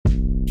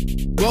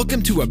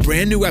Welcome to a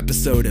brand new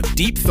episode of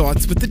Deep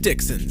Thoughts with the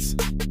Dixons.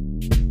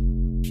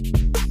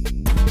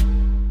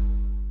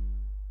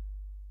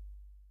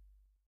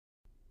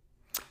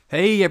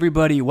 Hey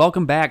everybody,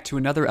 welcome back to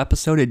another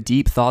episode of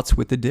Deep Thoughts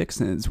with the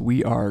Dixons.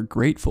 We are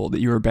grateful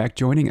that you are back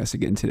joining us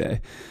again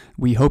today.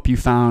 We hope you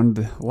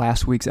found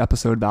last week's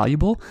episode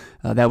valuable.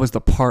 That was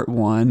the part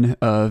one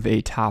of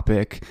a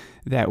topic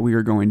that we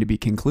are going to be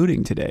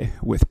concluding today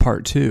with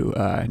part two.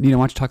 Nina,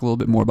 why don't you talk a little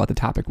bit more about the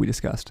topic we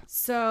discussed?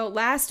 So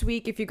last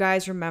week, if you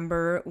guys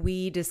remember,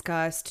 we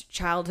discussed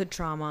childhood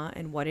trauma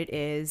and what it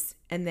is,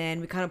 and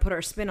then we kind of put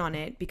our spin on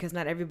it because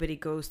not everybody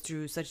goes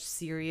through such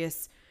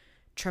serious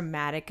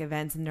traumatic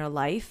events in their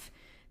life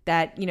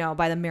that, you know,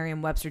 by the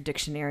Merriam-Webster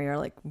dictionary are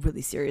like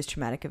really serious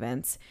traumatic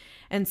events.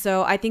 And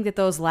so I think that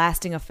those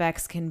lasting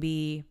effects can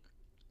be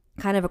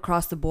kind of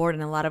across the board,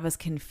 and a lot of us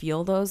can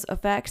feel those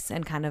effects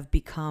and kind of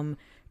become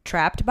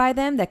trapped by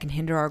them that can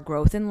hinder our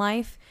growth in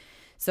life.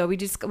 So we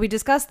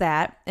discussed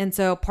that. And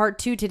so part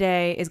two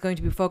today is going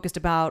to be focused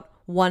about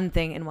one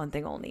thing and one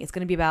thing only. It's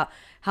going to be about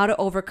how to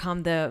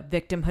overcome the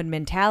victimhood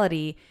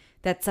mentality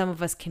that some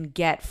of us can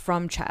get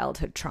from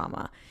childhood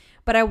trauma.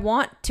 But I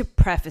want to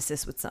preface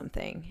this with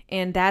something,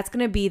 and that's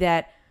going to be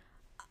that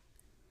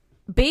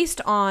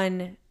based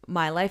on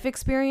my life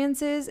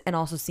experiences and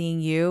also seeing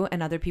you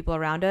and other people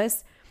around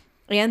us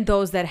and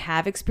those that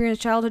have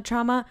experienced childhood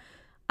trauma,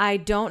 I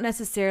don't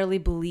necessarily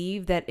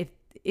believe that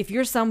if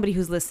you're somebody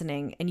who's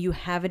listening and you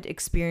haven't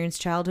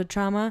experienced childhood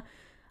trauma,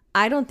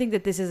 I don't think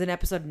that this is an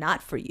episode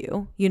not for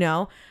you. You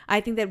know,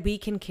 I think that we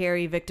can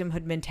carry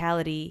victimhood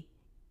mentality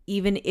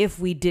even if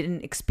we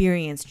didn't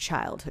experience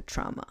childhood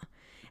trauma.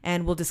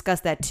 And we'll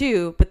discuss that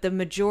too. But the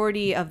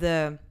majority of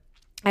the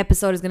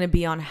episode is going to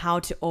be on how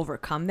to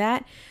overcome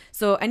that.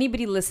 So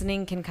anybody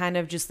listening can kind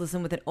of just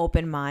listen with an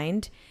open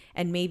mind.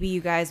 And maybe you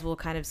guys will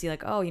kind of see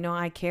like, oh, you know,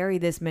 I carry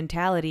this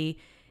mentality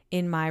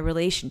in my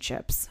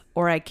relationships,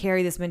 or I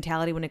carry this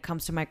mentality when it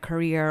comes to my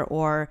career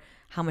or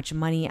how much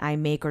money I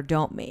make or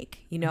don't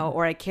make, you know,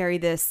 or I carry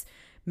this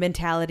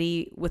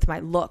mentality with my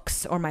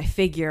looks or my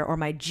figure or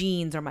my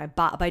genes or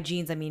by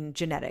genes I mean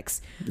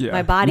genetics. Yeah,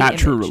 my body not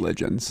image. True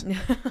religions.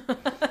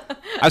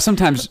 I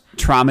sometimes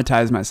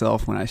traumatize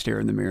myself when I stare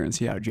in the mirror and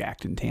see how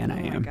jacked and tan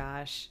I am. Oh my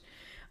gosh.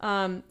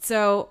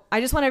 So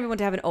I just want everyone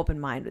to have an open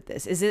mind with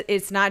this.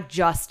 It's not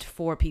just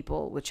for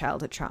people with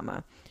childhood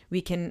trauma.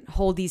 We can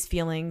hold these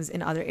feelings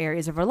in other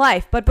areas of our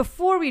life. But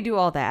before we do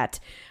all that,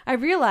 I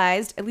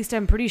realized, at least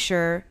I'm pretty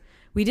sure,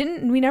 we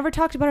never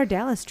talked about our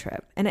Dallas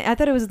trip. And I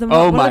thought it was one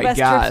of the best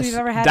trips we've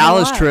ever had.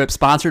 Dallas trip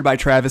sponsored by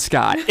Travis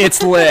Scott.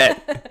 It's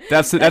lit.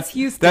 That's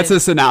Houston. That's a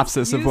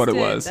synopsis of what it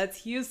was.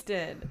 That's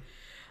Houston.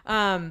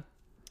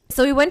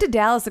 So we went to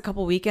Dallas a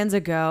couple weekends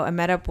ago and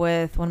met up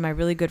with one of my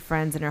really good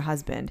friends and her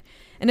husband.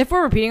 And if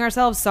we're repeating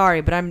ourselves,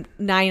 sorry, but I'm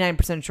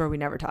 99% sure we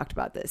never talked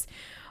about this.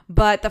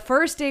 But the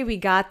first day we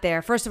got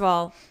there, first of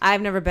all,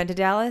 I've never been to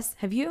Dallas.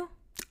 Have you?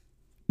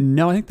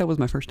 No, I think that was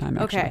my first time,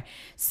 actually. Okay.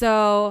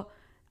 So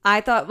I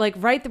thought, like,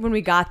 when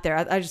we got there,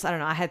 I don't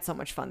know, I had so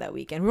much fun that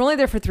weekend. We were only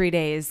there for 3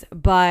 days,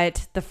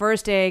 but the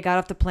first day, got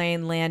off the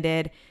plane,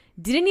 landed,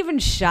 didn't even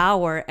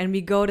shower, and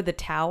we go to the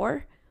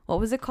tower. What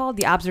was it called?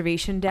 The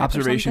observation deck.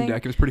 Observation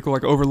deck. It was pretty cool.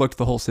 Like, overlooked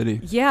the whole city.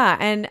 Yeah,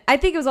 and I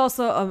think it was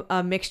also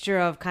a mixture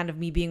of kind of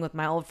me being with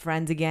my old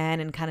friends again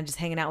and kind of just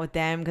hanging out with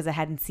them because I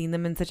hadn't seen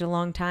them in such a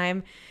long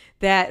time,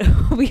 that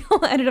we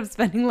all ended up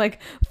spending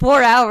like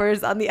 4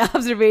 hours on the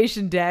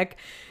observation deck,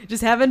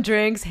 just having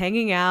drinks,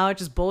 hanging out,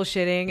 just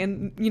bullshitting.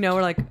 And, you know,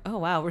 we're like, oh,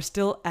 wow, we're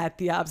still at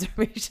the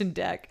observation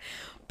deck.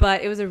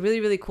 But it was a really,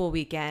 really cool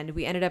weekend.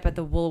 We ended up at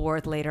the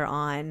Woolworth later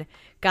on,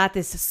 got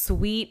this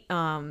sweet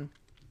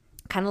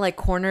kind of like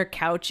corner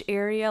couch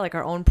area, like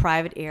our own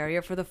private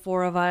area for the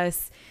 4 of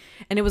us.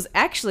 And it was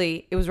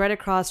right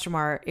across from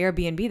our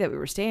Airbnb that we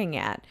were staying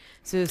at.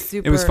 So it was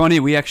super. It was funny.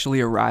 We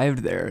actually arrived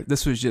there.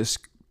 This was just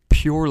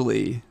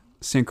purely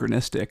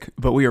synchronistic,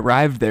 but we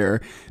arrived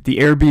there. The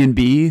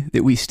Airbnb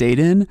that we stayed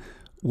in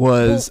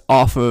was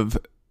off of.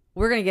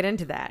 We're going to get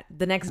into that.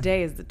 The next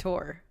day is the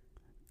tour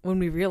when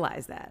we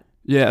realized that.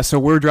 Yeah, so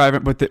we're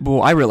driving, but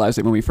I realized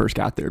it when we first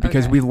got there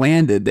because we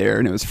landed there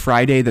and it was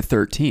Friday the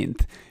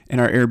 13th.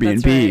 And our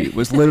Airbnb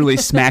was literally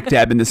smack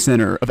dab in the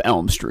center of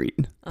Elm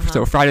Street.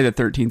 So Friday the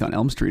 13th on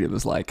Elm Street, it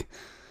was like,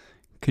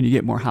 can you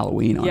get more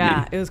Halloween on me?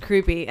 Yeah, it was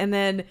creepy. And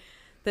then,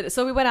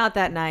 so we went out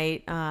that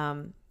night,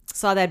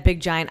 saw that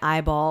big giant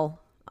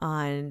eyeball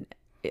on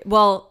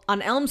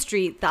Elm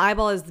Street. The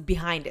eyeball is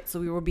behind it. So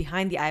we were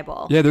behind the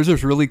eyeball. Yeah, there's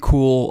this really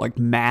cool, like,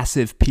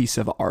 massive piece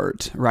of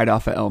art right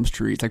off of Elm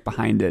Street. It's like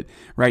behind it,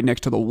 right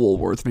next to the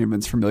Woolworth. If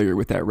anyone's familiar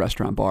with that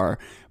restaurant bar.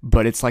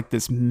 But it's like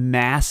this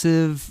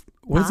massive.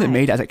 What is it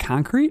made? Is it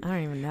concrete? I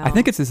don't even know. I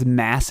think it's this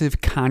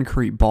massive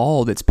concrete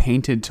ball that's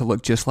painted to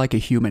look just like a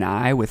human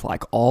eye with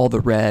like all the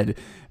red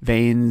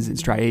veins and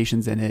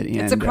striations in it. And,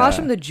 it's across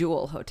from the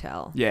Jewel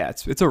Hotel. Yeah,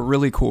 it's a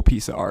really cool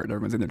piece of art.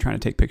 Everyone's in there trying to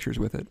take pictures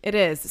with it. It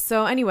is.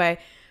 So anyway,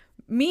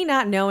 me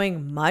not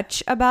knowing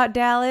much about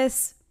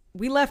Dallas,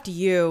 we left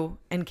you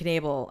and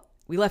Knable.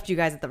 We left you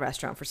guys at the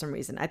restaurant for some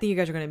reason. I think you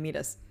guys are going to meet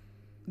us.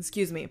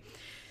 Excuse me.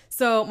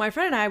 So my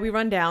friend and I, we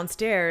run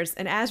downstairs,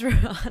 and as we're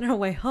on our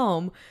way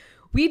home,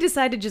 we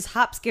decide to just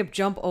hop, skip,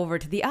 jump over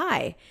to the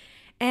eye.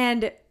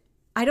 And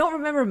I don't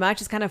remember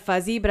much. It's kind of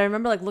fuzzy, but I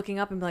remember like looking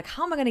up and be like,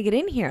 how am I going to get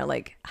in here?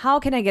 Like, how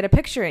can I get a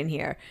picture in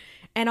here?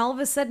 And all of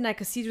a sudden I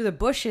could see through the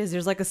bushes,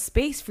 there's like a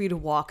space for you to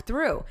walk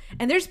through.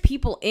 And there's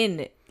people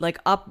in like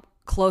up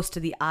close to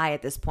the eye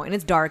at this point. And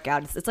it's dark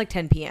out. It's like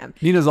 10 p.m.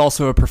 Nina's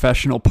also a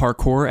professional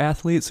parkour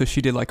athlete, so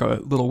she did like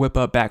a little whip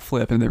up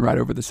backflip and then right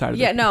over the side of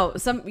Yeah, no,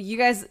 you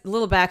guys,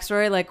 little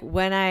backstory, like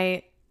when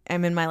I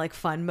am in my like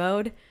fun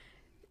mode,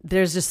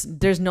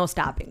 there's no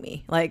stopping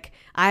me. Like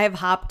I have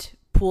hopped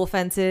pool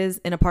fences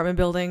in apartment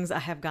buildings. I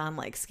have gone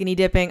like skinny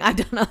dipping.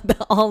 I've done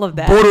all of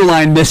that.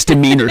 Borderline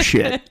misdemeanor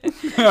shit.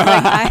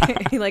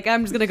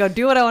 I'm just gonna go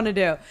do what I want to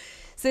do.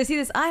 So I see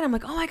this eye and I'm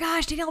like, oh my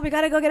gosh, Danielle, we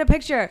gotta go get a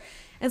picture.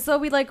 And so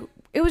we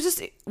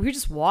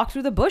just walked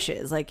through the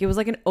bushes. Like it was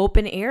like an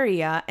open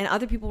area and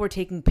other people were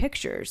taking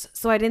pictures.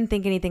 So I didn't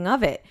think anything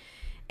of it.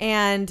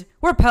 And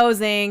we're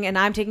posing and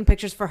I'm taking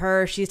pictures for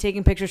her. She's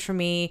taking pictures for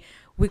me.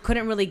 We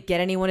couldn't really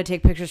get anyone to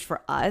take pictures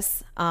for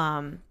us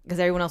because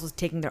everyone else was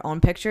taking their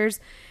own pictures.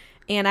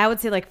 And I would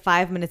say like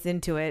 5 minutes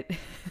into it,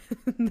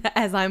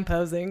 as I'm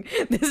posing,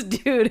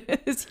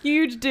 this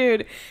huge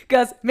dude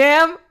goes,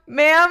 ma'am,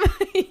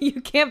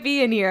 you can't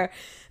be in here.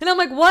 And I'm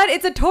like, what?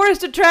 It's a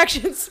tourist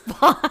attraction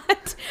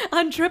spot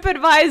on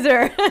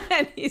TripAdvisor.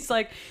 And he's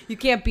like, you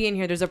can't be in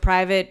here. There's a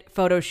private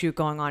photo shoot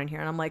going on in here.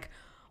 And I'm like,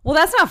 well,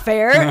 that's not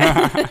fair.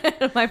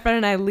 My friend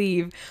and I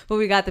leave, but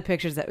we got the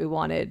pictures that we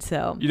wanted.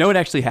 So you know what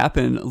actually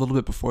happened a little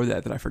bit before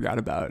that I forgot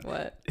about?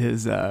 What?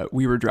 Is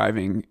we were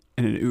driving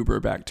in an Uber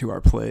back to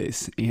our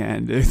place,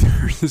 and there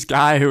was this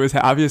guy who was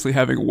obviously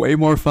having way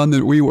more fun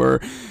than we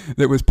were,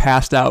 that was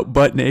passed out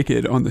butt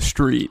naked on the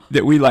street,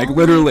 that we like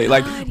literally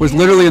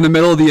literally in the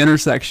middle of the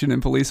intersection,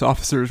 and police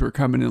officers were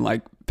coming and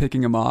like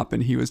picking him up,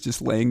 and he was just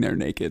laying there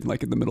naked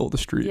like in the middle of the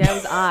street. Yeah, it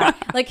was odd.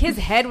 Like his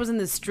head was in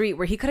the street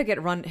where he could have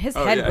get run. His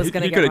head was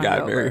going to get run over. He could have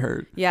got very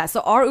hurt. Yeah,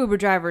 so our Uber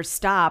driver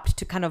stopped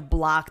to kind of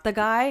block the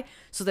guy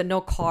so that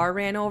no car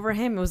ran over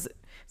him.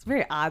 It's a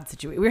very odd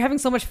situation. We were having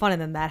so much fun,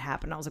 and then that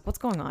happened. I was like, what's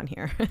going on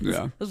here?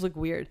 Yeah. It was like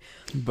weird.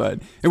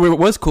 But what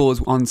was cool is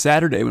on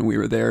Saturday when we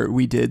were there,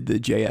 we did the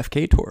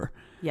JFK tour.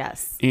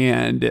 Yes.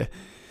 And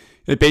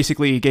it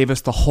basically gave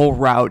us the whole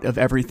route of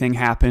everything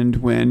happened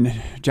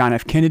when John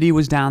F. Kennedy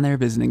was down there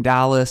visiting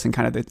Dallas, and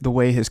kind of the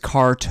way his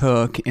car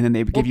took. And then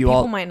they would give you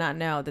all... People might not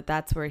know that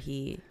that's where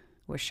he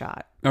was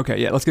shot.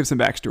 Okay, yeah, let's give some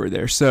backstory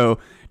there. So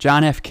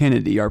John F.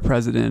 Kennedy, our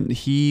president,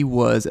 he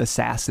was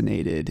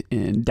assassinated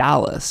in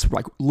Dallas,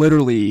 like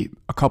literally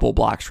a couple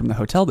blocks from the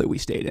hotel that we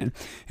stayed in.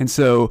 And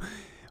so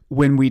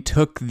when we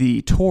took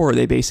the tour,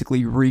 they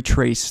basically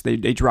retrace, they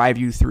drive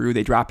you through,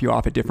 they drop you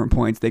off at different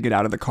points, they get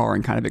out of the car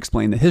and kind of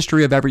explain the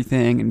history of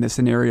everything and the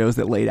scenarios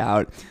that laid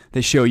out.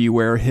 They show you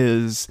where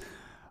his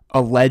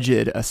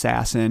alleged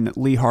assassin,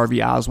 Lee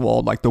Harvey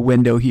Oswald, like the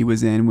window he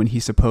was in when he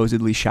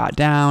supposedly shot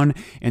down,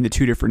 and the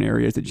two different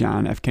areas that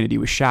John F. Kennedy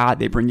was shot.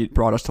 They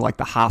brought us to like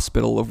the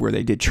hospital of where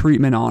they did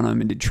treatment on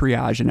him and did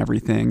triage and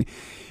everything,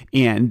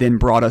 and then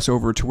brought us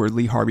over to where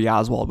Lee Harvey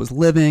Oswald was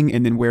living,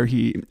 and then where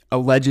he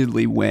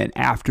allegedly went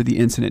after the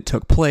incident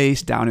took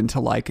place, down into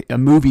like a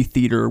movie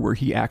theater where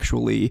he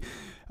actually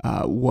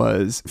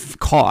was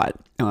caught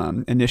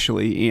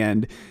initially.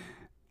 And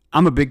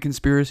I'm a big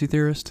conspiracy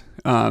theorist.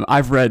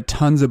 I've read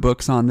tons of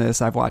books on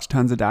this. I've watched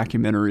tons of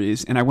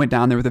documentaries, and I went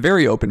down there with a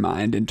very open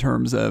mind in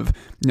terms of,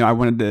 I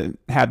wanted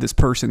to have this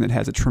person that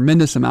has a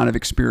tremendous amount of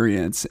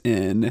experience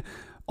in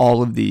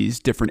all of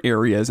these different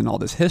areas and all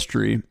this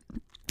history,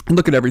 and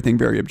look at everything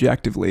very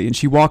objectively. And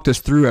she walked us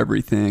through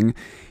everything.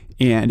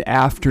 And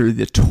after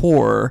the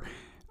tour,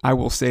 I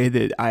will say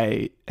that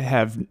I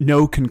have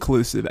no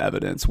conclusive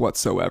evidence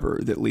whatsoever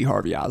that Lee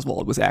Harvey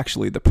Oswald was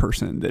actually the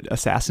person that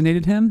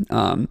assassinated him.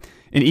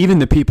 And even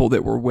the people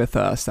that were with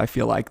us, I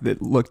feel like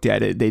that looked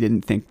at it, they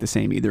didn't think the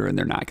same either, and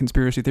they're not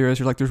conspiracy theorists.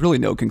 They're like, there's really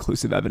no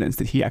conclusive evidence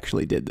that he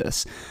actually did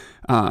this.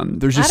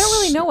 There's just, I don't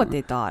really know what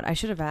they thought. I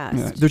should have asked.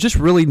 Yeah, there's just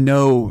really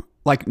no...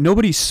 Like,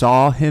 nobody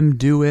saw him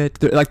do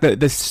it. Like,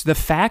 the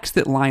facts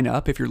that line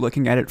up, if you're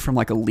looking at it from,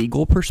 like, a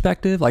legal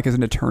perspective, like, as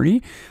an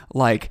attorney,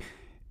 like,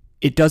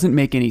 it doesn't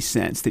make any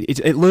sense.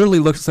 It literally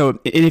looks so... And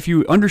if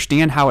you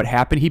understand how it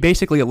happened, he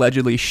basically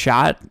allegedly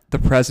shot the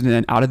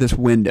president out of this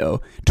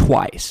window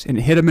twice, and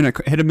hit him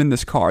in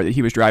this car that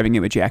he was driving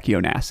in with Jackie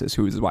Onassis,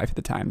 who was his wife at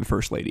the time, the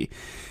first lady.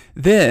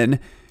 Then...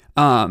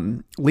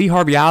 Lee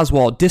Harvey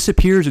Oswald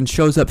disappears and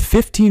shows up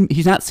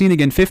he's not seen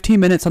again 15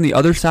 minutes on the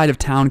other side of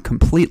town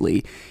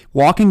completely.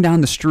 Walking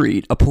down the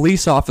street, a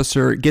police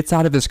officer gets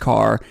out of his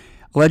car.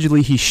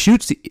 Allegedly, he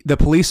shoots the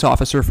police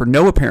officer for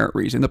no apparent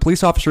reason. The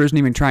police officer isn't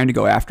even trying to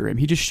go after him.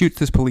 He just shoots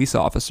this police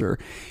officer.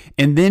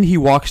 And then he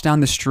walks down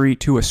the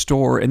street to a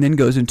store and then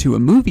goes into a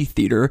movie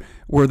theater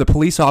where the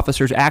police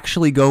officers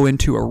actually go in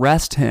to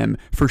arrest him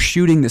for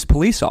shooting this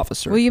police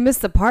officer. Well, you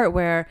missed the part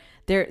where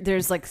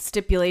there's like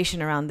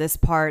stipulation around this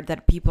part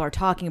that people are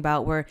talking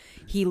about, where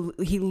he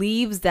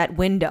leaves that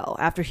window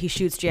after he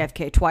shoots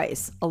JFK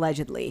twice,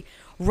 allegedly,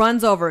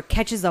 runs over,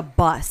 catches a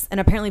bus, and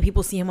apparently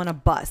people see him on a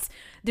bus.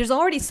 There's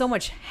already so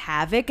much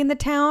havoc in the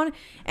town.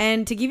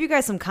 And to give you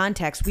guys some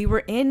context, we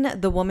were in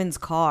the woman's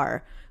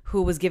car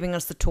who was giving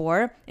us the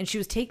tour, and she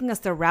was taking us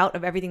the route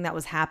of everything that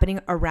was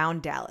happening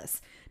around Dallas.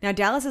 Now,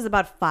 Dallas is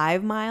about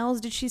 5 miles,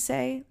 did she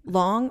say?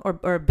 Long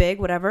or big,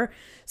 whatever.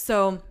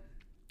 So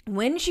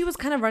when she was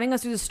kind of running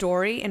us through the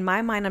story, in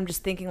my mind, I'm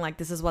just thinking like,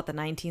 this is what, the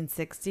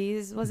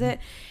 1960s, was it?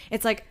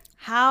 It's like,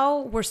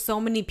 how were so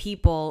many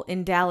people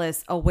in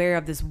Dallas aware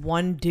of this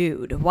one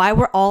dude? Why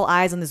were all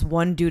eyes on this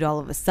one dude all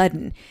of a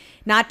sudden?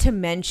 Not to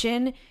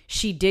mention,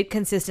 she did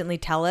consistently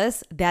tell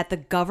us that the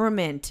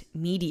government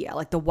media,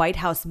 like the White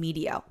House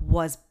media,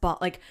 was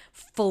like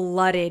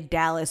flooded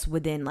Dallas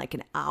within like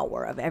an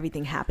hour of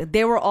everything happening.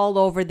 They were all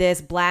over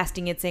this,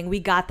 blasting it, saying, we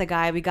got the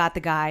guy, we got the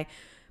guy.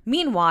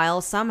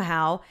 Meanwhile,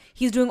 somehow,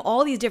 he's doing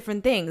all these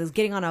different things,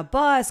 getting on a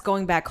bus,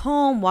 going back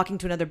home, walking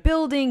to another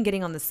building,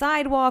 getting on the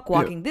sidewalk,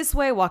 walking this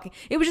way, walking.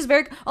 It was just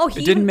very,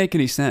 it didn't make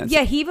any sense.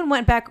 Yeah, he even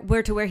went back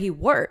where he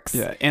works.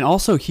 Yeah, and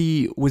also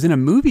he was in a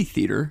movie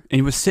theater and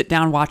he was sit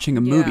down watching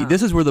a movie.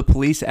 This is where the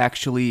police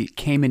actually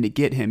came in to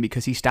get him,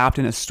 because he stopped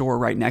in a store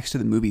right next to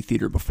the movie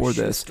theater before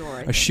this.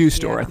 A shoe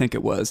store, I think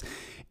it was.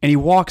 And he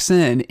walks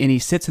in and he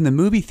sits in the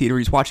movie theater.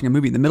 He's watching a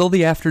movie in the middle of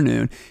the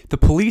afternoon. The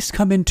police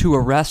come in to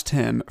arrest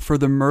him for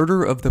the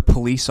murder of the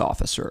police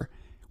officer.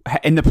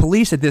 And the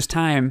police at this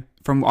time,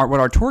 from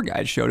what our tour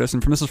guide showed us,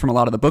 and this is from a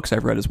lot of the books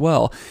I've read as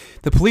well,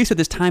 the police at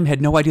this time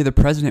had no idea the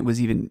president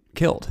was even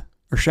killed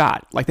or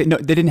shot. Like they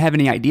didn't have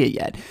any idea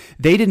yet.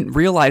 They didn't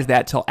realize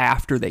that till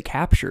after they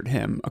captured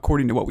him,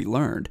 according to what we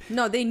learned.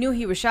 No, they knew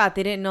he was shot.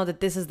 They didn't know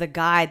that this is the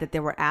guy that they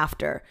were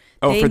after.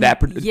 For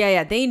that?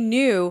 Yeah, they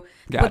knew.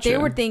 Gotcha. What they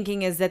were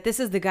thinking is that this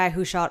is the guy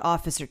who shot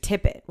Officer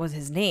Tippit, was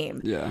his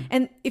name. Yeah.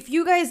 And if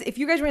you guys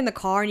were in the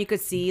car and you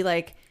could see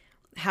like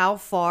how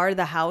far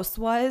the house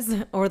was,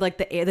 or like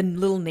the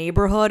little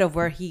neighborhood of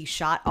where he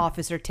shot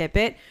Officer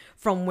Tippit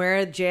from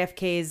where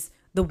JFK's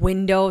the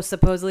window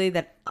supposedly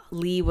that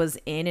Lee was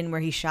in and where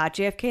he shot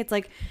JFK, it's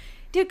like,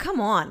 dude, come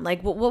on.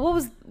 Like, what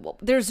was,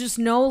 there's just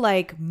no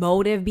like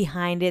motive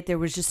behind it. There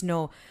was just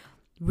no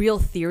real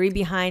theory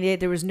behind it.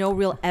 There was no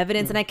real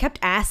evidence. And I kept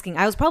asking.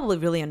 I was probably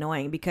really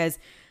annoying because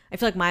I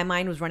feel like my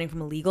mind was running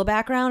from a legal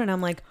background, and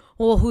I'm like,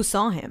 well, who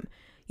saw him?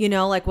 You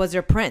know, like, was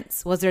there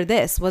prints? Was there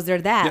this? Was there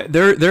that?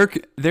 Yeah,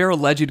 their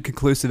alleged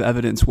conclusive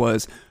evidence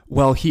was,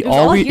 well, he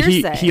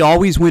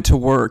always went to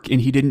work and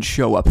he didn't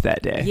show up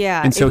that day.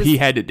 Yeah. And so he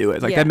had to do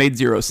it. Like, that made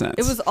zero sense.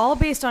 It was all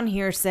based on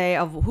hearsay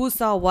of who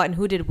saw what and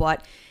who did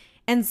what.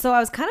 And so I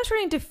was kind of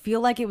starting to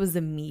feel like it was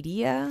the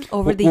media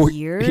over the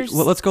years.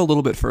 Let's go a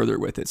little bit further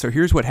with it. So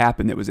here's what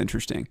happened that was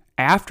interesting.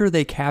 After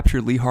they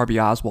captured Lee Harvey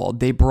Oswald,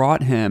 they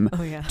brought him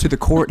to the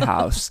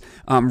courthouse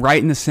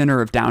right in the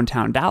center of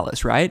downtown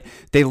Dallas, right?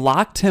 They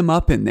locked him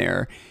up in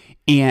there,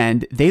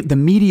 and the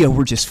media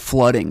were just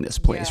flooding this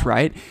place,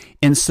 right?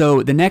 And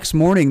so the next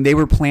morning, they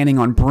were planning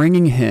on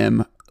bringing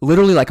him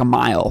literally like a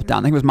mile down.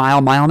 I think it was mile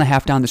and a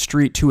half down the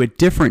street to a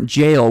different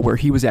jail where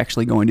he was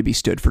actually going to be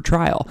stood for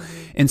trial.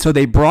 And so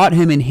they brought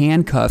him in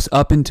handcuffs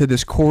up into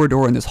this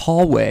corridor in this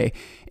hallway.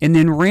 And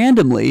then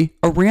randomly,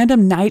 a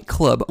random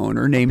nightclub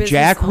owner named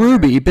Jack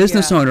Ruby,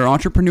 business owner,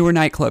 entrepreneur,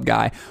 nightclub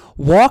guy,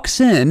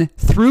 walks in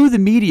through the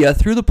media,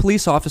 through the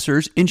police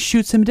officers, and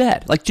shoots him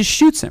dead. Like, just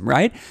shoots him,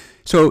 right?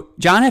 So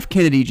John F.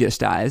 Kennedy just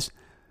dies.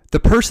 The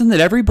person that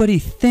everybody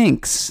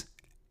thinks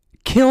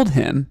killed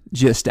him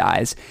just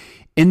dies.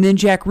 And then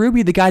Jack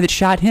Ruby, the guy that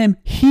shot him,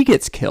 he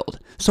gets killed.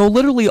 So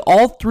literally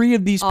all three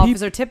of these people...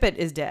 Officer Tippit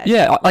is dead.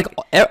 Yeah, like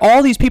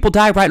all these people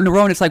die right in a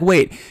row, and it's like,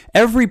 wait,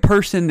 every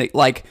person that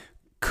like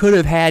could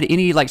have had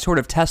any like sort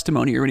of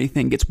testimony or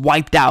anything gets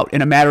wiped out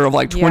in a matter of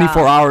like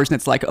 24 hours, and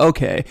it's like,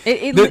 okay,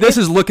 this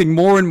is looking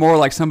more and more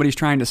like somebody's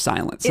trying to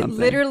silence something. It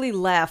literally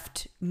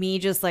left me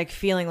just like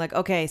feeling like,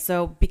 okay,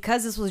 so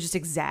because this was just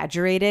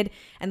exaggerated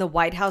and the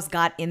White House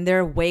got in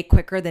there way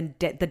quicker than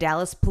the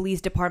Dallas Police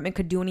Department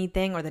could do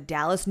anything or the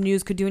Dallas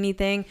News could do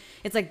anything,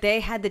 it's like they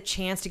had the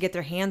chance to get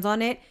their hands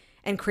on it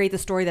and create the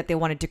story that they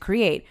wanted to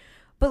create.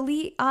 But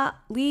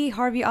Lee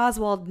Harvey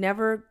Oswald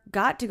never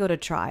got to go to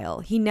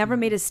trial. He never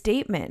made a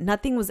statement.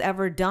 Nothing was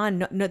ever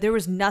done. No, there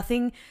was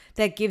nothing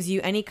that gives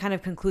you any kind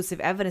of conclusive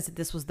evidence that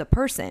this was the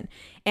person.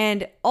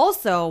 And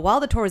also,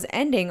 while the tour was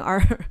ending,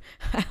 our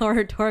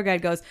tour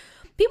guide goes,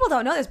 people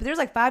don't know this, but there's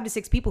like 5 to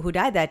 6 people who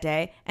died that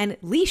day, and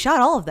Lee shot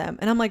all of them.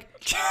 And I'm like,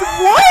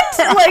 what?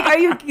 Like, are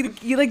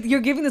you like,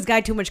 you're giving this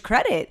guy too much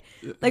credit?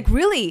 Like,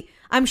 really?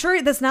 I'm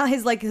sure that's not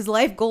his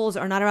life goals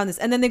are not around this.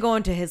 And then they go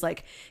into his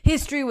like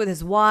history with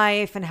his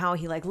wife and how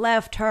he like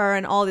left her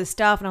and all this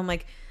stuff. And I'm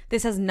like,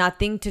 this has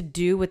nothing to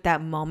do with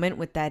that moment,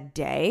 with that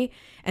day.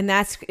 And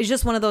it's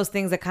just one of those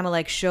things that kind of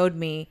like showed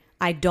me,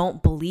 I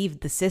don't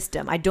believe the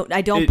system. I don't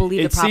believe the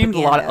propaganda. It seemed a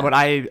lot. What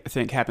I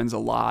think happens a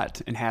lot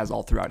and has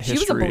all throughout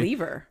history. She was a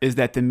believer. Is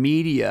that the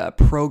media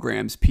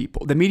programs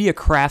people. The media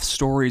crafts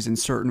stories in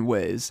certain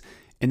ways,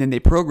 and then they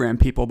program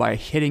people by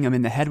hitting them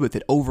in the head with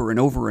it over and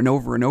over and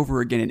over and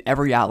over again in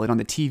every outlet, on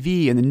the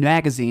TV and the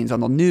magazines, on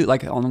the news,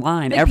 like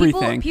online,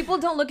 everything. People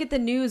don't look at the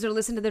news or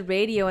listen to the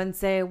radio and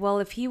say, well,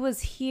 if he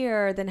was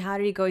here, then how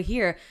did he go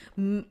here?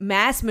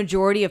 Mass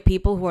majority of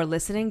people who are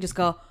listening just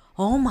go,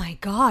 oh my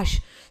gosh,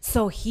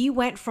 so he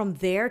went from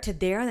there to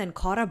there and then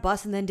caught a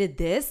bus and then did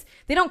this?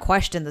 They don't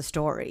question the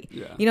story.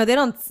 Yeah. They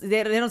don't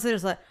say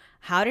there's like,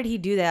 how did he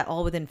do that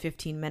all within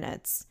 15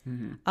 minutes?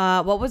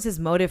 Mm-hmm. What was his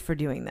motive for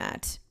doing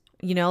that?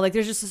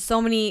 There's just so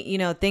many,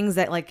 things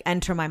that like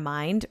enter my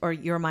mind, or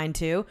your mind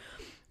too.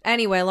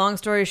 Anyway, long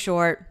story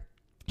short,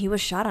 he was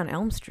shot on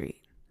Elm Street.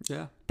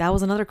 Yeah. That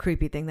was another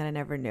creepy thing that I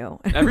never knew.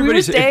 We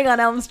were staying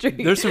on Elm Street.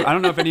 I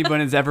don't know if anyone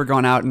has ever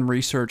gone out and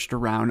researched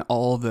around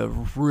all the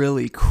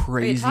really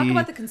crazy. Talk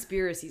about the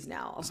conspiracies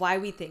now of why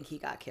we think he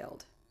got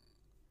killed.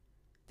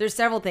 There's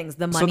several things.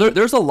 The money. So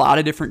there's a lot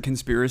of different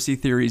conspiracy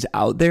theories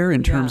out there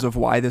in terms of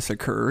why this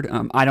occurred.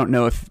 I don't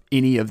know if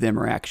any of them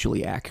are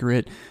actually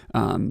accurate.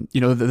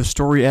 The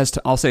story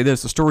I'll say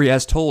this: the story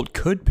as told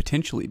could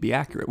potentially be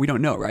accurate. We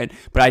don't know, right?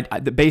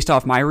 But based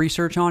off my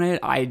research on it,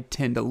 I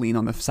tend to lean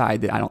on the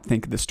side that I don't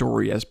think the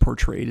story as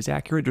portrayed is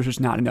accurate. There's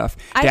just not enough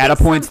data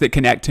points that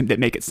connect him that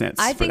make it sense.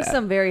 I think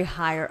some very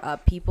higher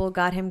up people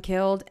got him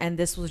killed, and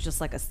this was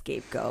just like a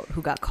scapegoat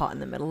who got caught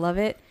in the middle of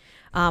it.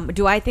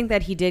 Do I think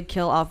that he did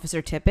kill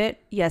Officer Tippit?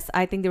 Yes,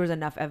 I think there was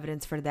enough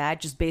evidence for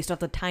that, just based off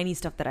the tiny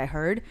stuff that I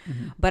heard.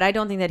 Mm-hmm. But I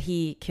don't think that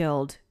he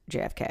killed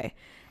JFK.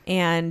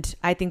 And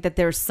I think that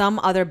there's some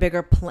other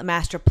bigger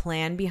master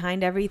plan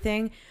behind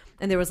everything.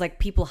 And there was like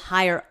people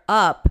higher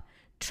up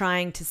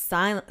trying to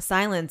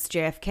silence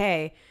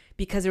JFK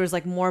because there was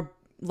like more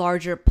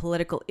larger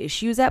political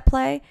issues at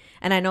play.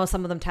 And I know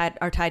some of them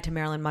are tied to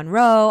Marilyn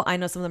Monroe. I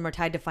know some of them are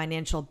tied to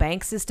financial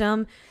bank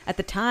system at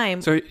the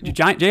time. So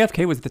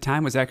JFK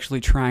was actually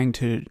trying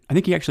to, I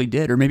think he actually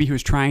did, or maybe he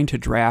was trying to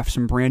draft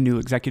some brand new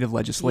executive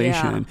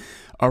legislation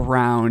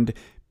around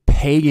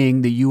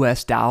pegging the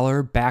US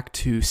dollar back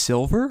to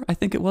silver, I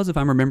think it was, if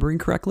I'm remembering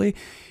correctly.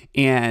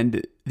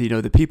 And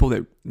the people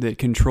that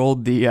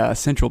controlled the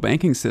central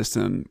banking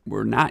system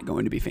were not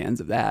going to be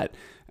fans of that.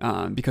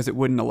 Because it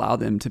wouldn't allow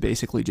them to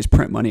basically just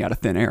print money out of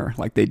thin air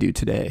like they do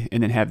today,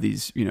 and then have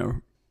these,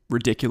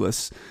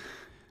 ridiculous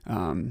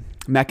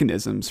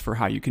mechanisms for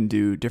how you can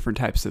do different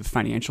types of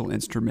financial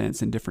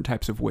instruments and different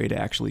types of way to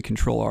actually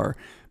control our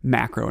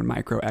macro and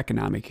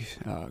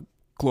microeconomic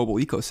global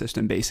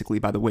ecosystem, basically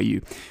by the way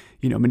you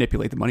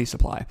manipulate the money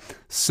supply.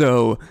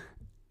 So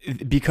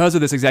because of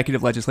this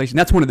executive legislation,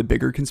 that's one of the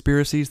bigger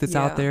conspiracies that's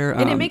out there.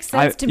 And it makes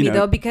sense to me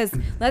though, because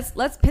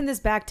let's pin this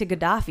back to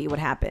Gaddafi. What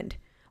happened?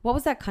 What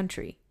was that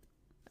country?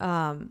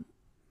 I'm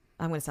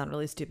going to sound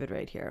really stupid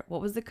right here.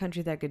 What was the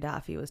country that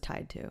Gaddafi was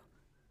tied to?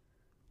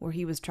 Where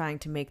he was trying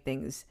to make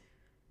things,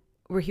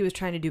 where he was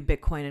trying to do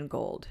Bitcoin and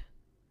gold.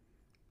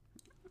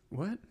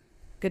 What?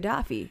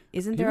 Gaddafi.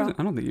 Isn't there? I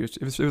don't think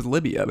it was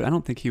Libya, but I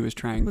don't think he was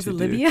trying to Was it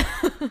Libya?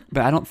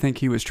 But I don't think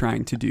he was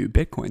trying to do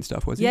Bitcoin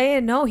stuff, was he? Yeah,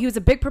 no. He was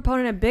a big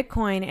proponent of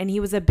Bitcoin, and he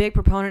was a big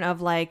proponent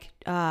of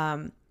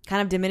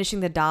kind of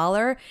diminishing the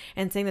dollar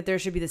and saying that there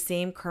should be the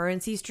same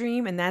currency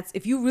stream. And that's,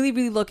 if you really,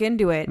 really look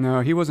into it. No,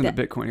 he wasn't a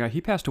Bitcoin guy.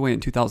 He passed away in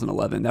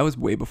 2011. That was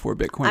way before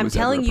Bitcoin I'm was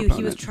telling ever a you, proponent.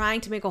 he was trying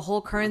to make a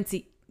whole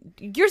currency.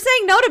 You're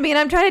saying no to me, and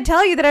I'm trying to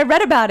tell you that I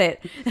read about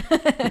it.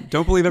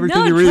 Don't believe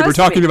everything you read. We're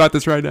talking about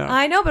this right now.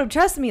 I know, but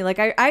trust me. Like,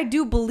 I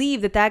do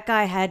believe that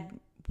guy had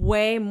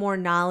way more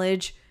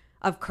knowledge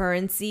of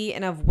currency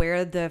and of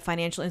where the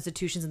financial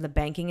institutions and the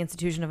banking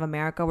institution of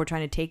America were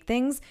trying to take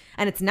things.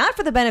 And it's not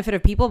for the benefit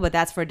of people, but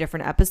that's for a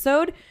different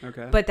episode.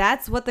 Okay. But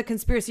that's what the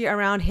conspiracy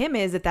around him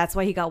is, that's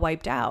why he got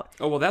wiped out.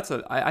 Oh, well,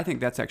 I think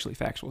that's actually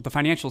factual. The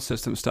financial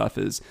system stuff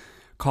is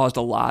caused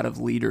a lot of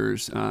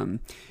leaders.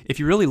 If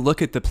you really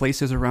look at the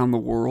places around the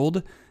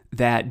world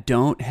that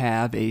don't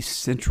have a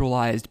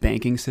centralized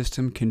banking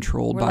system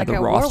controlled by the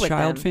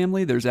Rothschild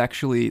family, there's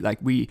actually,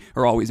 we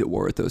are always at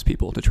war with those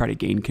people to try to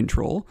gain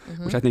control,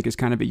 which I think is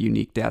kind of a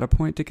unique data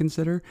point to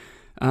consider.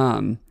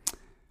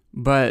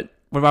 But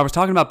what I was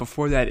talking about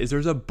before that is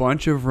there's a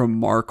bunch of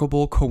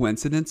remarkable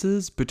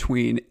coincidences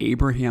between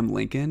Abraham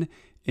Lincoln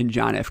and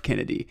John F.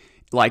 Kennedy,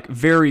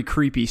 very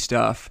creepy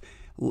stuff.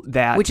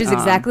 Which is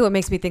exactly what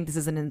makes me think this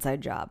is an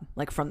inside job,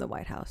 from the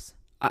White House.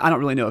 I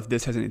don't really know if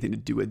this has anything to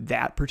do with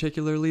that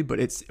particularly, but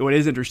what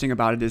is interesting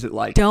about it is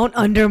don't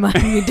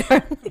undermine me,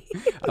 darling.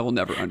 I will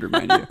never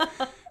undermine you.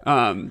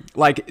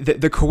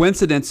 The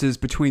coincidences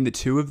between the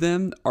two of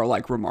them are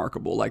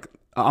remarkable. I'm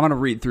going to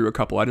read through a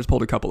couple. I just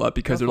pulled a couple up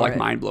because they're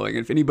mind blowing.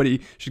 And if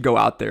anybody should go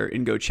out there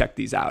and go check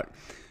these out.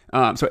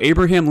 So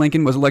Abraham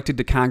Lincoln was elected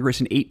to Congress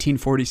in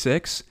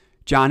 1846.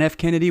 John F.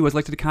 Kennedy was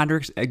elected to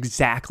Congress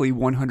exactly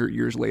 100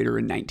 years later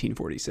in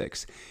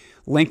 1946.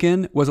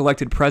 Lincoln was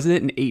elected president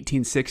in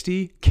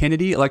 1860.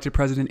 Kennedy elected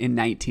president in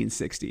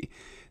 1960.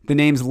 The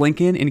names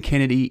Lincoln and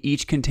Kennedy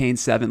each contain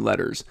 7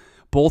 letters.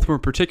 Both were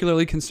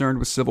particularly concerned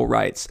with civil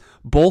rights.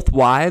 Both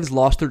wives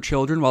lost their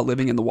children while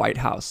living in the White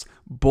House.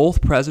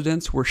 Both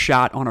presidents were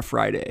shot on a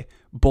Friday.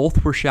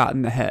 Both were shot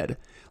in the head.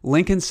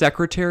 Lincoln's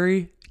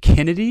secretary,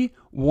 Kennedy,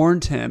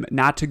 warned him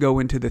not to go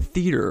into the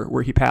theater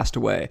where he passed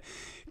away.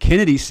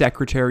 Kennedy's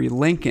secretary,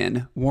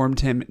 Lincoln,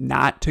 warned him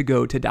not to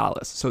go to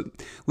Dallas. So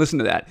listen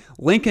to that.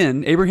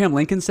 Abraham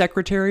Lincoln's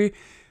secretary,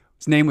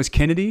 his name was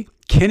Kennedy.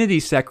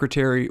 Kennedy's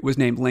secretary was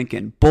named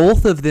Lincoln.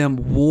 Both of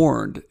them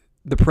warned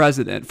the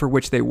president for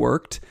which they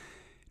worked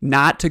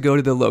not to go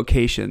to the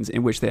locations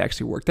in which they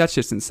actually worked. That's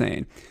just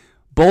insane.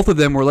 Both of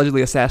them were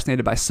allegedly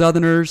assassinated by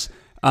Southerners.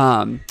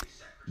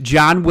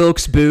 John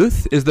Wilkes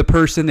Booth is the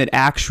person that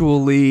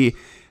actually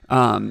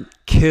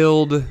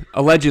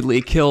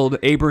allegedly killed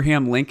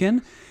Abraham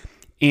Lincoln.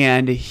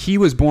 And he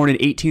was born in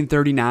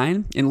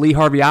 1839. And Lee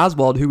Harvey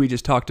Oswald, who we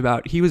just talked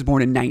about, he was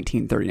born in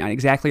 1939,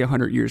 exactly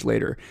 100 years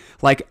later.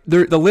 Like,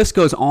 the list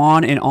goes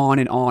on and on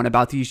and on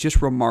about these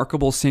just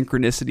remarkable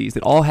synchronicities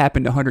that all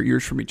happened 100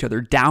 years from each other,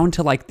 down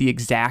to like the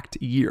exact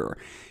year.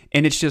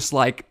 And it's just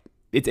like,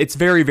 it's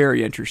very,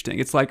 very interesting.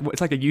 It's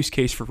like a use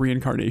case for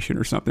reincarnation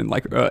or something,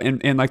 like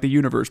and like the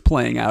universe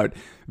playing out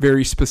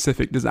very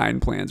specific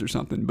design plans or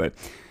something. But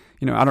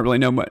I don't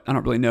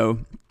really know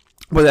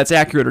whether that's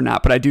accurate or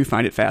not, but I do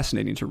find it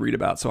fascinating to read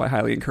about. So I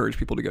highly encourage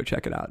people to go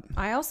check it out.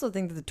 I also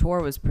think that the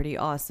tour was pretty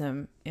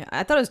awesome. Yeah,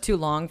 I thought it was too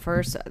long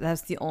first.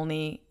 That's the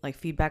only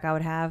feedback I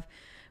would have,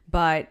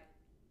 but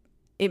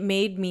it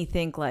made me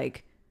think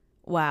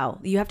wow,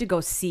 you have to go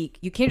seek.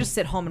 You can't just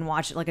sit home and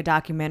watch it like a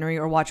documentary,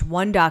 or watch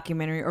one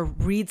documentary, or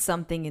read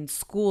something in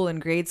school, in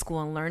grade school,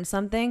 and learn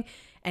something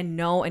and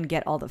know and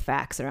get all the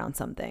facts around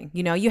something.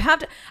 You have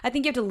to, I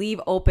think you have to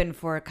leave open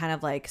for kind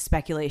of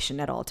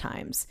speculation at all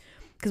times.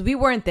 Because we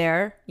weren't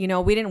there,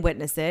 we didn't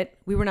witness it.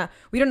 We don't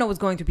know what's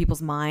going through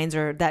people's minds,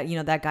 or that,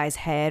 that guy's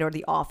head, or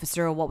the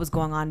officer, or what was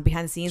going on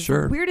behind the scenes.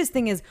 Sure. The weirdest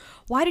thing is,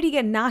 why did he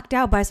get knocked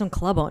out by some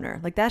club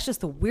owner? That's just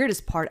the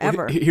weirdest part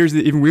ever. Here's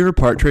the even weirder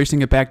part,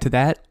 tracing it back to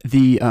that.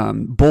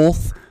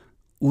 Both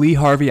Lee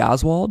Harvey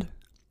Oswald,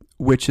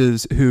 which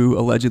is who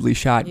allegedly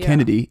shot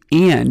Kennedy,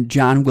 and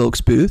John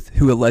Wilkes Booth,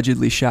 who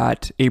allegedly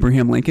shot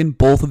Abraham Lincoln,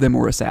 both of them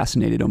were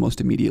assassinated almost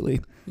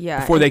immediately.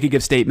 Yeah, before they could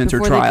give statements or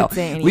trial.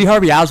 Lee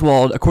Harvey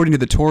Oswald, according to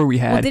the tour we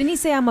had, didn't he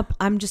say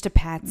I'm just a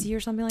patsy or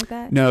something like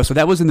that? No, so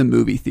that was in the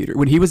movie theater.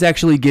 When he was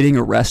actually getting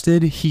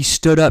arrested, he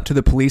stood up to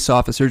the police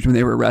officers when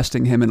they were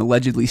arresting him and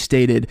allegedly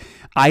stated,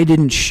 "I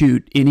didn't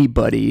shoot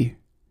anybody."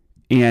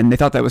 And they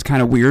thought that was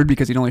kind of weird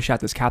because he'd only shot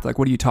this cop. Like,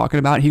 what are you talking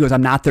about? He goes,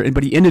 "I'm not there."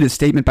 But he ended his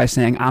statement by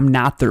saying, "I'm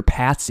not their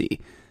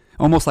patsy."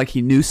 Almost like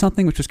he knew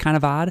something, which was kind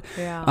of odd.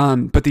 Yeah.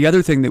 But the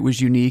other thing that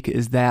was unique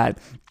is that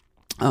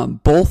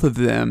both of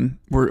them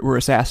were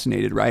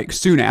assassinated, right,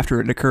 soon after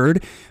it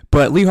occurred.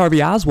 But Lee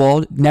Harvey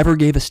Oswald never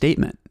gave a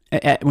statement.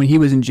 When he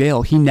was in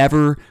jail, he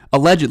never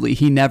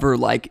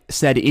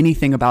said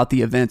anything about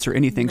the events or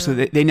anything.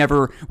 Mm-hmm. So they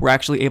never were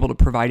actually able to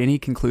provide any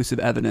conclusive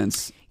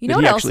evidence. You know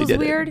what else was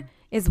weird?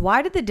 Is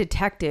why did the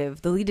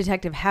lead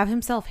detective, have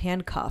himself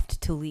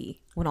handcuffed to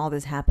Lee when all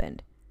this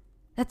happened?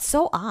 That's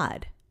so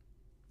odd.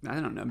 I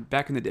don't know.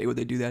 Back in the day, would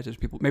they do that? Just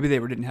people, maybe they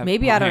didn't have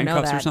maybe I don't know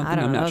handcuffs that. or something. I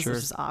don't know. I'm not sure. It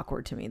was just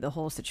awkward to me. The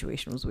whole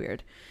situation was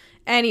weird.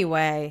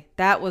 Anyway,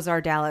 that was our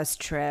Dallas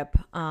trip.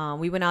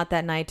 We went out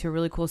that night to a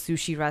really cool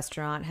sushi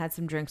restaurant, had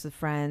some drinks with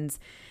friends,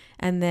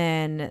 and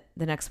then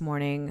the next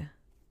morning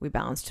we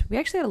bounced. We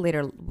actually had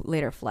a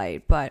later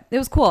flight, but it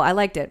was cool. I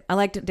liked it. I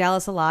liked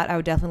Dallas a lot. I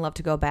would definitely love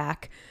to go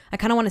back. I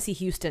kind of want to see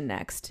Houston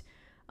next,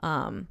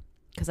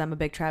 because I'm a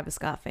big Travis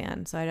Scott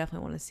fan, so I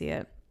definitely want to see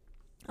it.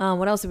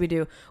 What else did we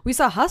do? We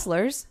saw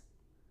Hustlers.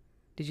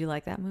 Did you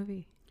like that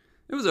movie?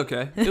 It was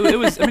okay. It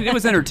was. I mean, it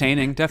was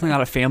entertaining. Definitely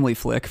not a family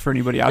flick for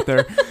anybody out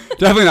there.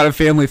 Definitely not a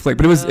family flick,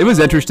 but it was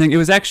interesting.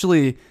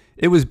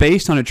 It was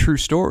based on a true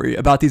story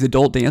about these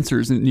adult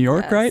dancers in New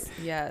York, right?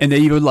 Yes. And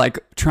they were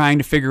trying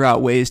to figure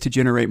out ways to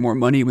generate more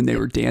money when they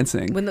were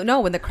dancing. When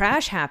the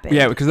crash happened.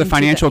 Yeah, because the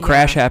financial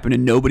crash happened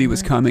and nobody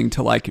was coming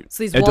to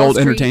adult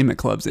entertainment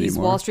clubs anymore. These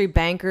Wall Street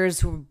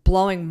bankers who were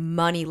blowing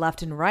money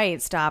left and right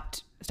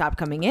stopped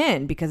coming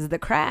in because of the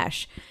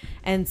crash.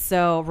 And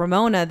so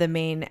Ramona, the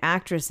main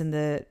actress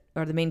the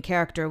main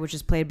character, which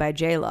is played by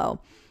J-Lo,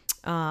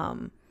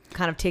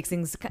 kind of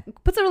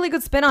puts a really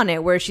good spin on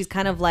it, where she's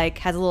kind of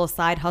has a little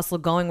side hustle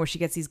going, where she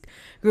gets these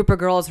group of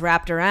girls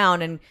wrapped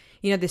around, and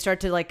they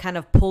start to kind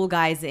of pull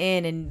guys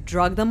in and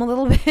drug them a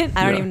little bit.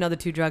 I don't even know the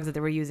two drugs that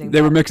they were using. I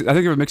think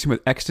they were mixing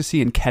with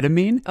ecstasy and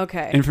ketamine.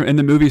 Okay. And in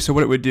the movie, so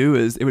what it would do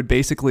is it would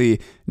basically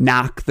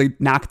knock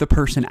the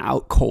person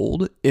out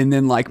cold, and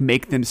then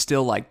make them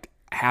still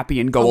happy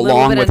and go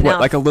along with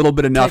a little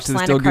bit enough to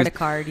still get a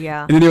card,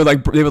 yeah. And then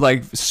they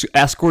would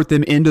escort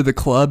them into the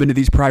club, into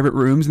these private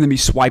rooms, and then be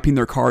swiping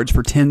their cards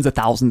for tens of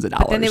thousands of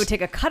dollars. But then they would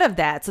take a cut of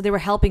that, so they were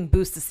helping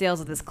boost the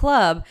sales of this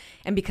club,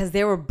 and because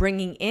they were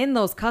bringing in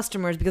those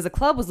customers, because the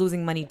club was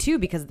losing money too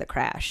because of the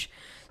crash.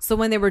 So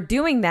when they were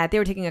doing that, they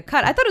were taking a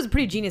cut. I thought it was a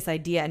pretty genius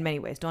idea in many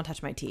ways. Don't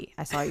touch my tea.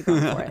 I saw you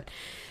going for it.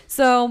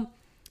 So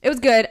it was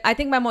good. I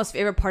think my most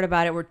favorite part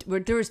about it were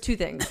there was two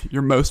things.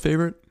 Your most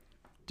favorite?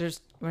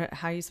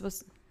 How are you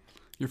supposed to?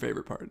 Your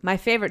favorite part? My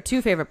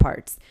two favorite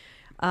parts.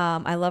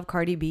 I love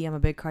Cardi B. I'm a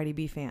big Cardi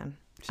B fan.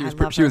 She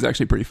was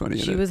actually pretty funny.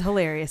 She was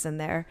hilarious in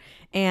there.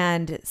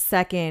 And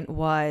second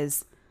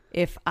was,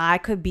 if I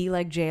could be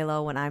like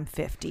J-Lo when I'm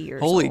 50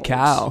 years old. Holy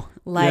cow.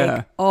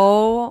 Like,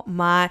 oh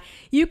my.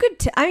 You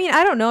could, I mean,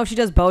 I don't know if she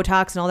does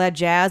Botox and all that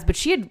jazz, but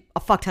she had a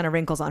fuck ton of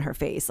wrinkles on her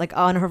face. Like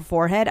on her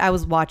forehead. I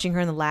was watching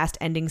her in the last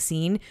ending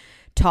scene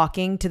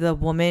talking to the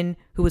woman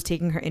who was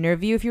taking her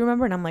interview, if you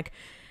remember. And I'm like,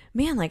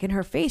 man, like in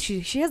her face,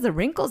 she has the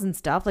wrinkles and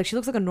stuff. Like she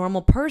looks like a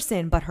normal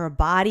person, but her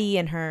body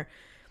and her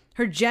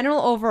general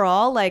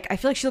overall, like I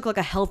feel like she looked like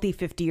a healthy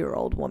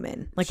 50-year-old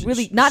woman, like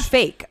really not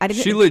fake.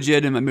 She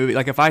legit in my movie.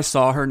 Like if I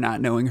saw her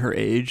not knowing her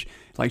age,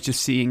 like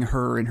just seeing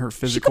her in her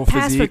physical she could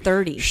pass physique, for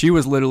 30. She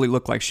was literally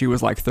looked like she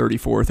was like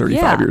 34,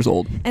 35 years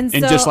old, and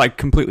just like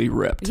completely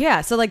ripped.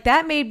 Yeah, so like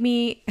that made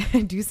me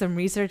do some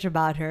research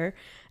about her.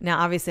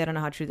 Now, obviously, I don't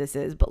know how true this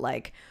is, but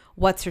like,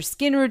 what's her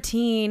skin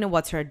routine?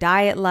 What's her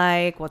diet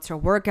like? What's her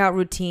workout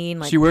routine?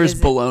 Like, she wears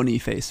bologna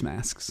face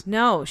masks.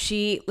 No,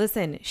 she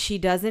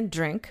doesn't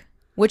drink.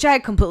 Which I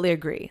completely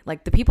agree.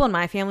 Like the people in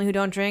my family who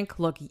don't drink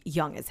look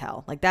young as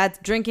hell. Like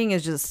that drinking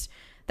is just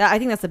that. I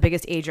think that's the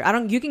biggest ager.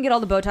 You can get all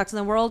the Botox in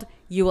the world.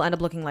 You will end up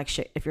looking like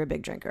shit if you're a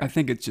big drinker. I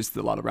think it's just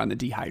a lot around the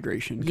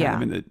dehydration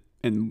kind of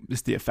and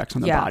just the effects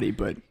on the body.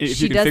 But if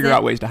you can figure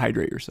out ways to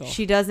hydrate yourself.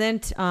 She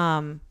doesn't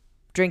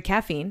drink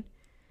caffeine.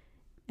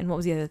 And what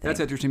was the other thing? That's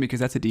interesting because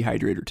that's a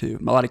dehydrator too.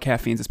 A lot of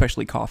caffeines,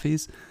 especially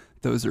coffees,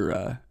 those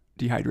are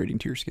dehydrating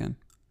to your skin.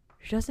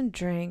 She doesn't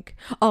drink.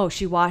 Oh,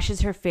 she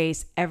washes her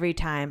face every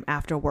time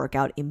after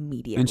workout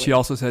immediately. And she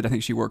also said, I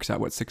think she works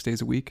out, 6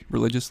 days a week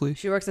religiously?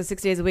 She works out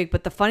 6 days a week.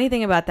 But the funny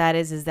thing about that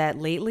is that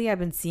lately I've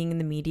been seeing in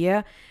the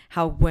media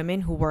how women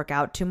who work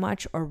out too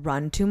much or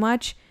run too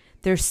much,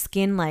 their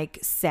skin like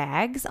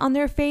sags on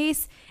their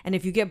face. And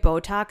if you get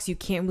Botox, you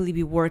can't really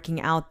be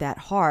working out that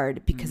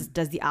hard because it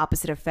does the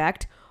opposite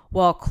effect.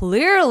 Well,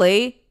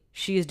 clearly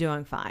she's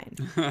doing fine.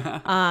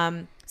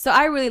 So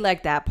I really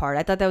like that part.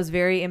 I thought that was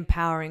very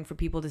empowering for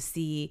people to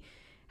see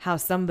how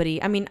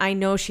somebody, I mean, I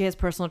know she has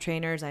personal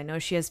trainers. I know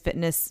she has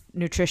fitness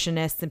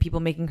nutritionists and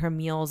people making her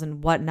meals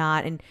and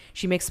whatnot. And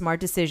she makes smart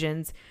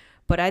decisions.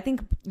 But I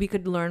think we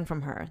could learn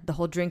from her. The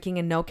whole drinking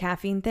and no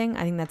caffeine thing.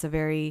 I think that's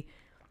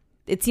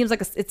it seems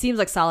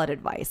like solid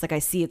advice. Like I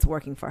see it's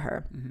working for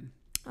her.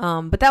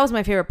 Mm-hmm. But that was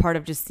my favorite part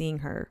of just seeing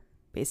her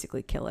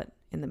basically kill it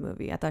in the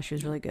movie. I thought she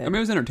was really good. I mean, it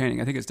was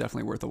entertaining. I think it's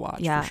definitely worth a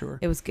watch for sure.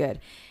 It was good.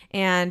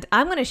 And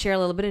I'm going to share a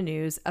little bit of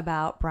news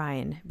about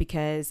Brian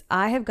because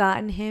I have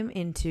gotten him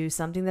into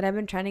something that I've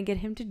been trying to get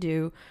him to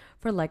do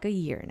for like a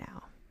year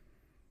now.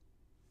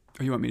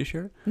 Oh, you want me to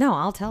share it? No,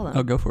 I'll tell them.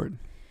 Oh, go for it.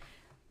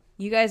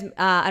 You guys,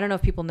 I don't know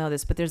if people know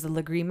this, but there's the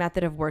Legree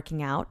method of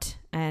working out.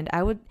 And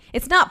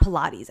it's not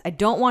Pilates. I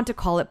don't want to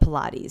call it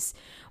Pilates,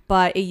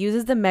 but it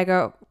uses the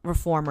Mega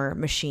Reformer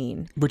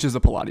machine. Which is a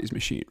Pilates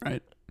machine,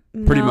 right?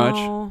 Pretty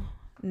much.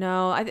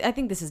 No, I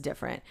think this is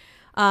different.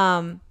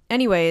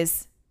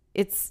 Anyways,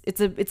 it's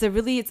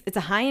a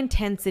high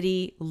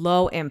intensity,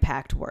 low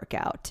impact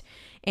workout.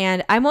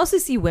 And I mostly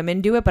see women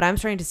do it, but I'm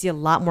starting to see a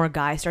lot more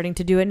guys starting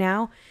to do it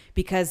now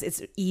because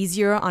it's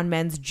easier on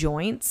men's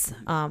joints,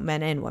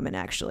 men and women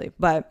actually.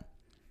 But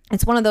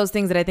it's one of those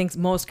things that I think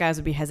most guys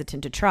would be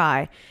hesitant to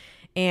try.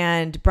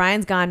 And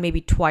Brian's gone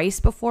maybe twice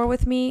before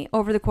with me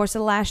over the course of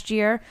the last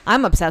year.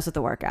 I'm obsessed with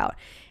the workout.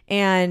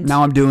 And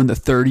now I'm doing the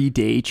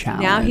 30-day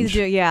challenge. Now he's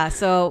doing,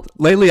 so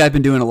lately I've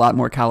been doing a lot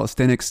more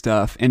calisthenic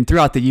stuff. And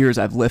throughout the years,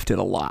 I've lifted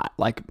a lot.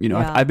 Like,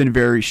 I've been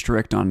very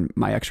strict on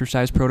my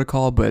exercise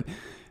protocol, but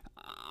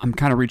I'm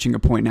kind of reaching a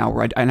point now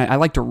where I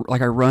like to, I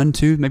run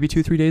maybe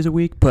 2-3 days a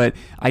week, but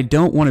I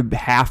don't want to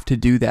have to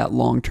do that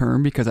long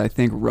term because I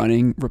think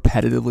running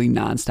repetitively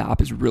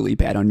nonstop is really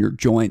bad on your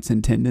joints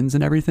and tendons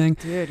and everything.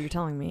 Dude, you're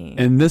telling me.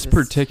 And this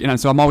particular,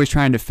 so I'm always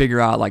trying to figure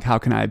out how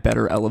can I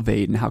better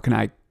elevate and how can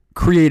I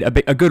create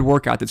a good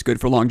workout that's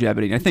good for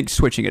longevity. And I think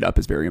switching it up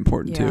is very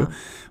important too.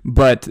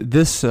 But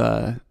this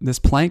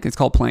Plank, it's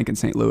called Plank in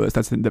St. Louis.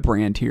 That's the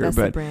brand here. That's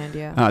the brand,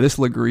 yeah. This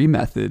Legree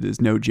method is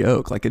no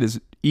joke. It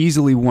is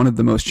easily one of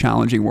the most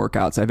challenging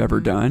workouts I've ever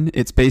done.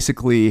 It's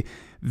basically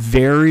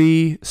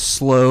very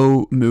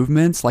slow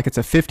movements. It's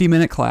a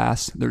 50-minute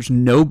class. There's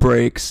no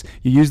breaks.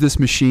 You use this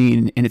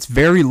machine and it's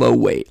very low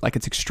weight.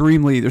 It's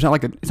extremely,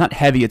 it's not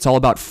heavy. It's all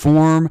about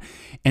form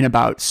and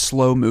about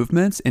slow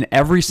movements. And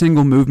every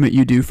single movement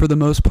you do for the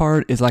most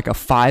part is a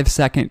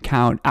 5-second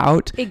count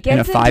out and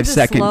a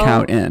 5-second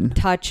count in.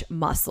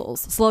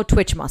 Slow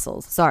twitch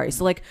muscles. Sorry.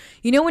 So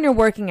when you're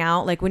working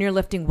out, when you're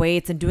lifting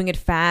weights and doing it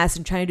fast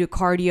and trying to do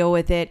cardio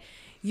with it,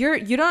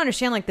 you don't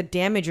understand the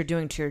damage you're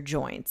doing to your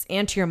joints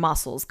and to your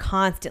muscles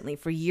constantly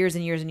for years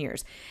and years and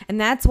years. And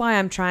that's why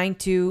I'm trying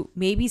to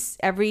maybe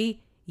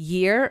every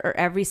year or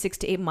every 6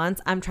 to 8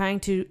 months, I'm trying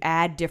to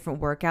add different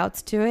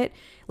workouts to it.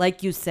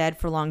 Like you said,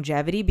 for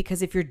longevity,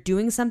 because if you're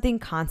doing something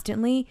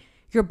constantly,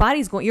 your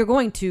body's you're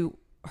going to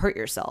hurt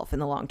yourself in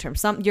the long term.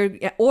 You're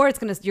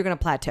gonna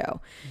plateau.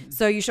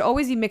 So you should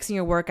always be mixing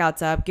your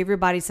workouts up, give your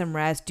body some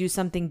rest, do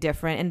something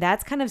different. And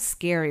that's kind of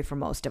scary for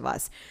most of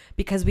us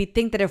because we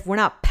think that if we're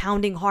not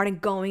pounding hard and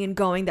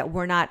going, that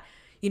we're not,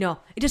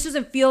 it just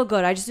doesn't feel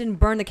good. I just didn't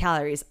burn the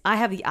calories. I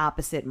have the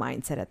opposite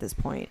mindset at this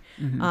point.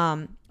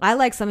 I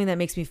like something that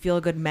makes me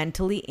feel good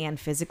mentally and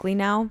physically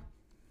now.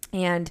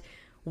 And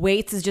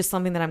weights is just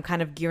something that I'm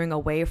kind of gearing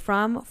away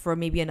from for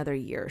maybe another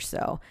year or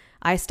so.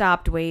 I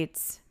stopped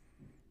weights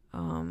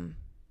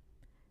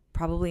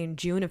probably in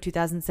June of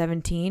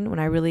 2017 when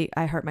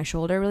I hurt my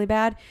shoulder really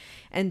bad.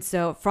 And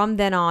so from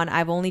then on,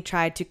 I've only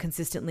tried to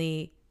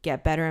consistently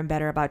get better and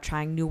better about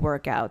trying new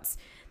workouts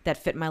that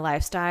fit my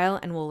lifestyle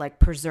and will like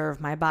preserve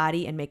my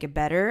body and make it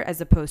better as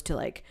opposed to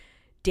like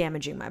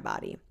damaging my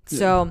body. Yeah.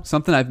 So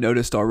something I've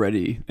noticed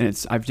already,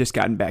 and I've just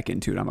gotten back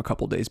into it. I'm a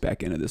couple days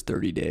back into this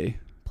 30-day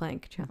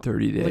plank challenge,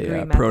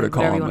 30-day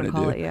protocol I'm going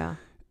to do. Yeah.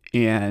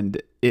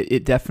 And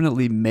it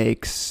definitely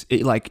makes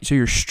it like, so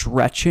you're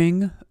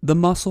stretching the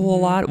muscle a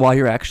lot while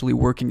you're actually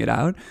working it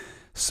out.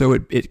 So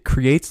it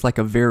creates like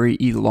a very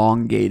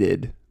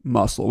elongated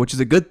muscle, which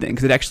is a good thing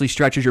because it actually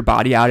stretches your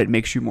body out. It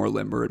makes you more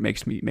limber. It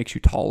makes you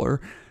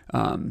taller.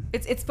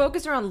 It's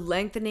focused around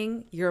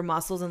lengthening your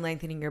muscles and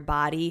lengthening your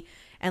body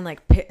and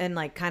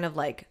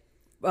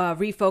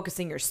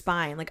refocusing your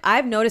spine. Like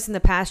I've noticed in the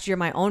past year,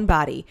 my own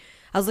body,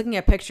 I was looking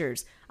at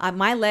pictures.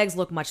 My legs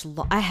look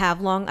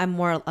I'm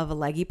more of a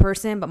leggy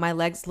person, but my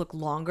legs look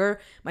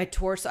longer. My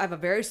torso, I have a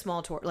very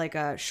small like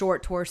a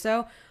short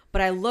torso,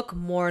 but I look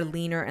more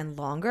leaner and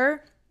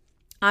longer.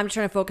 I'm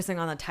trying to focusing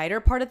on the tighter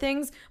part of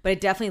things, but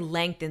it definitely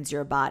lengthens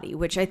your body,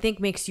 which I think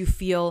makes you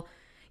feel,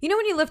 when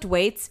you lift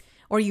weights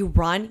or you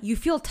run, you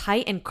feel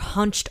tight and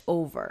hunched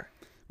over.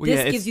 Well,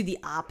 this gives you the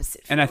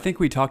opposite feeling. And I think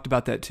we talked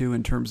about that too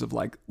in terms of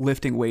like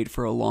lifting weight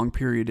for a long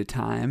period of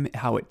time,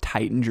 how it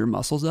tightens your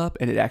muscles up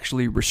and it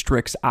actually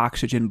restricts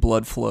oxygen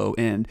blood flow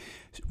and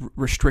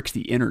restricts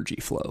the energy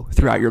flow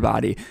throughout your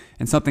body.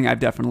 And something I've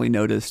definitely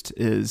noticed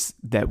is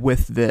that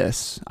with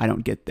this, I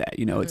don't get that.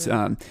 It's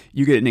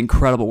you get an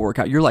incredible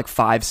workout. You're like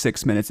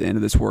 5-6 minutes into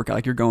this workout,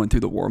 like you're going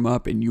through the warm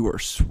up and you are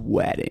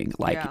sweating.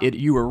 Like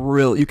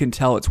you can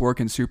tell it's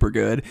working super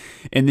good.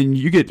 And then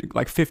you get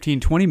like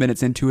 15-20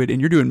 minutes into it and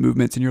you're doing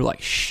movements and you're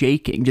like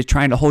shaking, just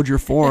trying to hold your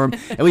form.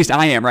 At least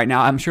I am right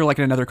now. I'm sure like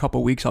in another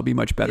couple of weeks I'll be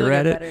much better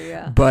at it.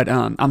 Yeah. But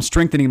I'm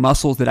strengthening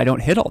muscles that I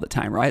don't hit all the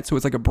time, right? So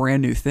it's like a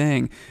brand new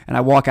thing. And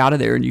I walk out of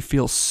there and you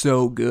feel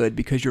so good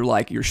because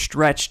you're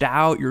stretched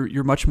out,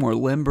 you're much more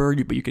limber,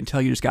 but you can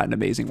tell you just got an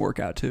amazing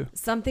workout too.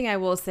 Something I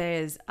will say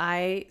is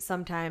I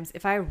sometimes,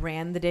 if I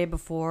ran the day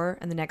before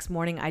and the next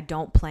morning I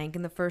don't plank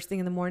in the first thing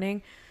in the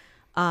morning,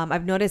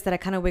 I've noticed that I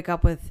kind of wake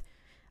up with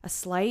a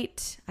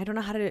slight, I don't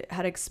know how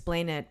to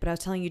explain it, but I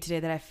was telling you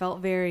today that I felt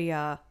very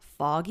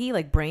foggy,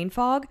 like brain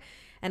fog,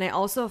 and I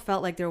also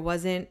felt like there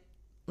wasn't,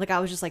 like I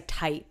was just like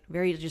tight,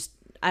 very just,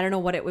 I don't know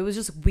what it was,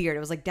 just weird. It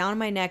was like down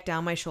my neck,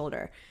 down my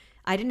shoulder.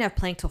 I didn't have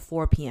plank till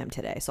 4 p.m.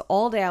 today. So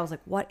all day I was like,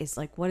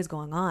 what is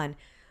going on?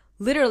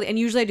 Literally, and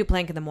usually I do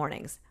plank in the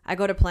mornings. I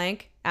go to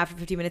plank after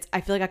 15 minutes.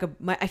 I feel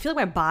like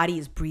my body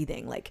is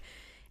breathing. Like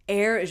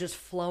air is just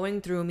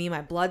flowing through me.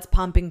 My blood's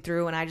pumping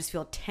through and I just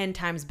feel 10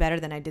 times better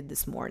than I did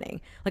this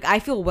morning. Like I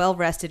feel well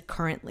rested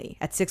currently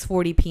at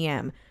 6:40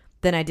 p.m.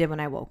 than I did when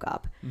I woke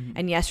up. Mm-hmm.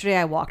 And yesterday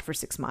I walked for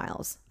 6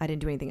 miles. I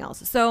didn't do anything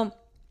else. So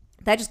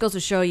that just goes to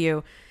show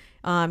you,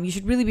 you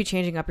should really be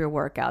changing up your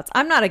workouts.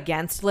 I'm not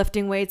against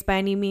lifting weights by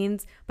any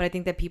means, but I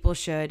think that people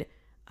should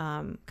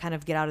kind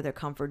of get out of their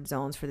comfort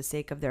zones for the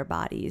sake of their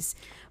bodies.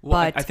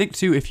 Well, but I think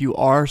too, if you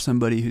are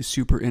somebody who's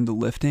super into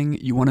lifting,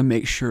 you want to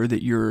make sure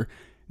that you're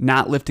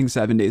not lifting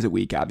 7 days a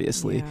week,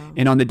 obviously. Yeah.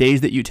 And on the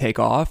days that you take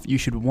off, you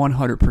should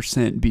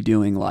 100% be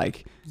doing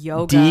like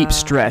yoga, deep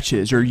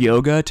stretches or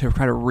yoga to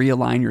try to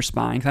realign your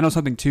spine. 'Cause I know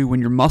something too, when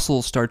your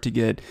muscles start to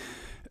get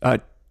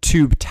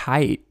too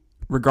tight,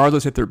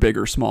 regardless if they're big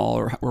or small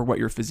or what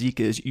your physique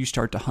is, you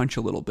start to hunch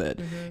a little bit.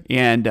 Mm-hmm.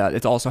 And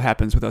it also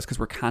happens with us because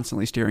we're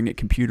constantly staring at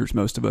computers,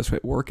 most of us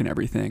at work and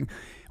everything,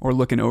 or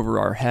looking over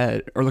our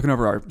head or looking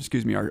over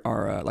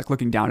our like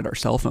looking down at our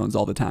cell phones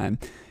all the time.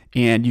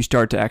 And you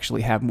start to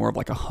actually have more of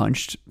like a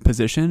hunched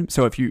position.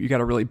 So if you got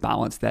to really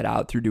balance that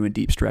out through doing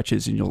deep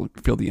stretches and you'll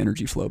feel the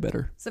energy flow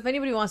better. So if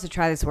anybody wants to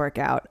try this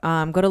workout,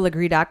 go to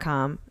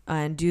Lagree.com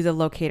and do the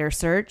locator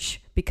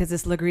search because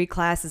this Lagree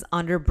class is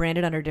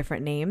branded under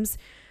different names,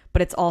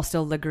 but it's all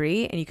still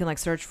Lagree and you can like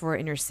search for it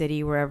in your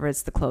city, wherever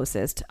it's the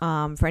closest.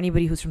 For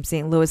anybody who's from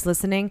St. Louis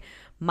listening,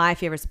 my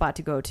favorite spot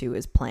to go to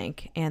is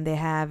Plank. And they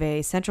have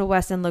a Central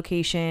West End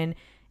location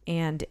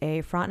and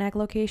a Frontenac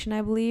location,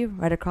 I believe,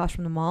 right across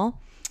from the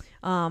mall.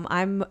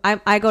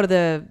 I go to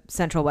the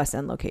Central West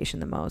End location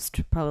the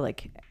most, probably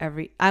like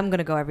I'm going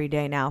to go every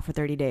day now for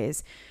 30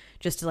 days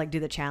just to like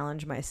do the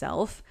challenge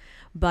myself.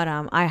 But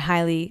I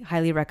highly,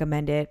 highly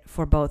recommend it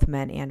for both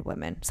men and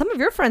women. Some of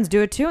your friends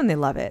do it too and they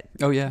love it.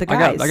 Oh yeah. The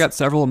guys. I got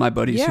several of my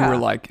buddies who are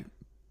like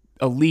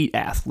elite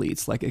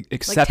athletes, like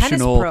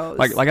exceptional,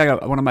 like I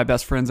got one of my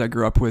best friends I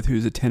grew up with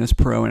who's a tennis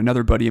pro and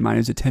another buddy of mine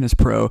who's a tennis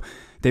pro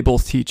They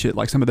both teach at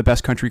like some of the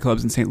best country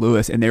clubs in St.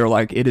 Louis, and they were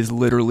like, it is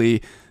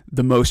literally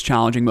the most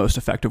challenging, most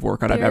effective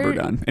workout I've ever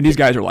done. And these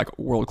guys are like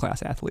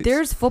world-class athletes.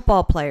 There's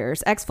football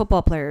players,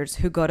 ex-football players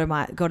who go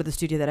to the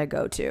studio that I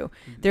go to.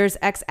 There's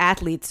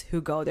ex-athletes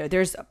who go there.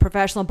 There's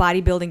professional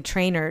bodybuilding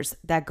trainers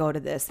that go to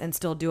this and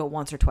still do it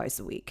once or twice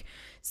a week.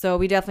 So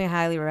we definitely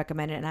highly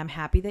recommend it, and I'm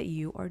happy that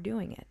you are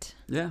doing it.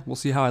 Yeah, we'll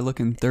see how I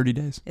look in 30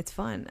 days. It's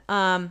fun.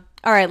 All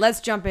right,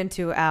 let's jump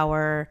into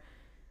our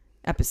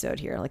episode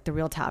here, like the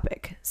real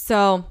topic.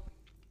 So,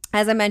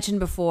 as I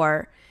mentioned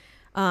before,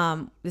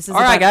 this is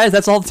all right, guys.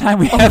 That's all the time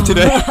we have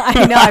today.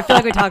 I know. I feel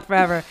like we talked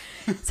forever.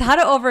 So, how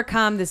to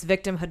overcome this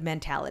victimhood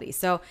mentality.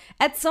 So,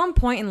 at some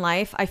point in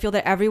life, I feel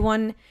that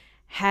everyone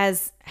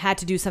has had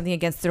to do something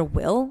against their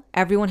will.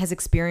 Everyone has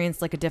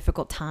experienced like a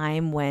difficult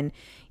time when,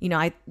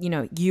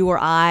 you or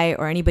I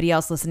or anybody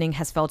else listening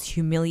has felt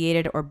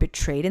humiliated or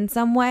betrayed in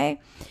some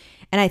way.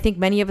 And I think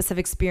many of us have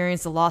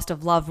experienced the loss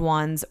of loved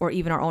ones or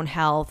even our own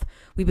health.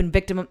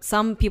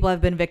 Some people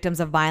have been victims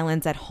of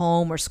violence at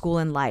home or school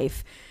and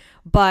life.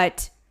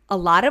 But a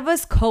lot of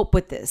us cope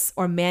with this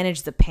or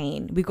manage the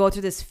pain. We go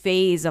through this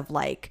phase of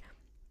like,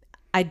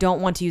 I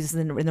don't want to use this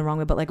in the wrong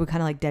way, but like we're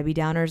kind of like Debbie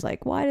Downers,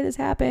 like, why did this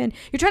happen?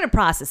 You're trying to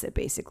process it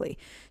basically.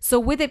 So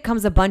with it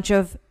comes a bunch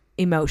of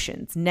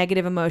emotions,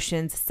 negative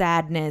emotions,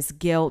 sadness,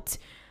 guilt,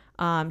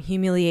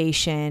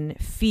 humiliation,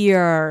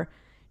 fear,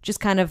 just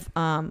kind of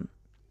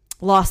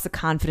lost the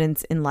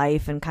confidence in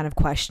life and kind of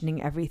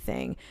questioning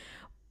everything.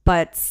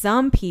 But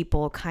some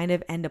people kind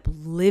of end up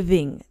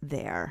living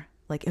there,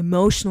 like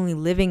emotionally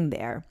living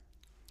there.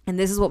 And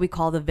this is what we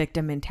call the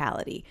victim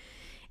mentality.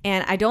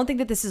 And I don't think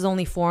that this is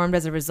only formed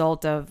as a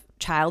result of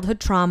childhood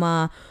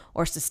trauma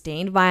or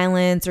sustained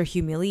violence or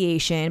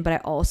humiliation, but I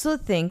also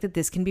think that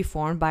this can be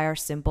formed by our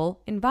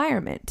simple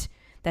environment.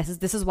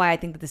 This is why I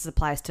think that this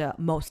applies to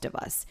most of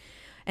us.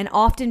 And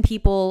often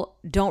people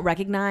don't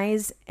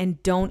recognize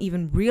and don't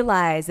even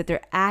realize that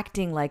they're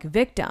acting like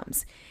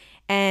victims.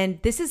 And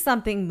this is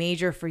something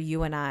major for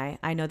you and I.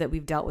 I know that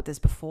we've dealt with this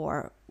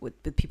before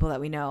with people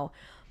that we know.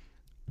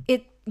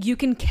 You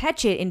can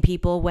catch it in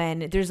people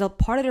when there's a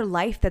part of their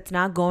life that's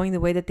not going the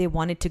way that they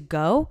want it to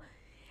go.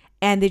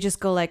 And they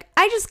just go like,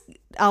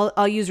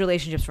 I'll use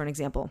relationships for an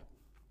example.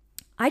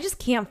 I just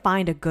can't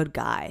find a good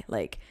guy.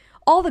 Like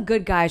all the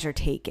good guys are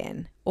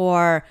taken.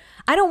 Or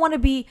I don't want to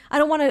be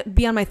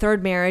on my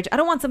third marriage. I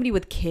don't want somebody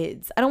with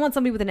kids. I don't want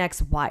somebody with an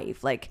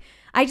ex-wife. Like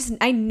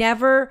I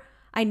never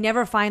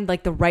find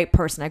like the right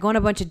person. I go on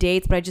a bunch of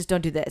dates, but I just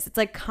don't do this. It's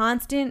like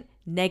constant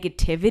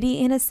negativity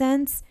in a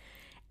sense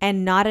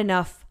and not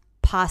enough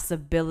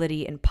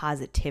possibility and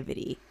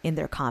positivity in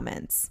their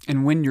comments.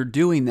 And when you're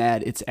doing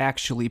that, it's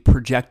actually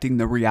projecting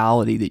the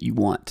reality that you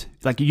want.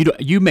 Like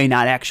you may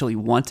not actually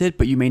want it,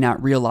 but you may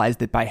not realize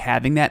that by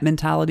having that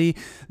mentality,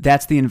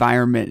 that's the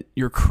environment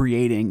you're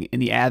creating in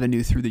the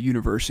avenue through the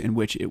universe in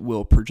which it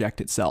will project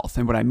itself.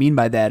 And what I mean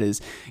by that is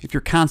if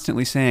you're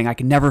constantly saying, I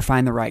can never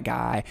find the right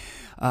guy,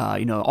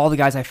 all the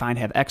guys I find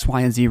have X,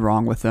 Y, and Z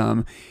wrong with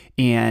them,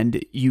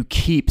 and you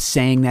keep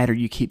saying that or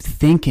you keep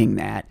thinking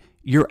that,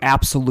 you're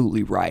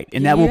absolutely right.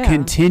 And that will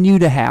continue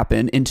to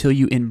happen until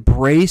you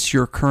embrace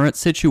your current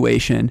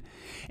situation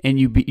and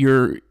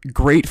you're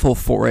grateful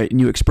for it and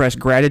you express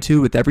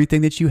gratitude with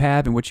everything that you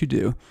have and what you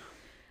do.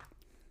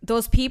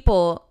 Those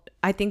people,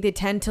 I think they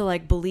tend to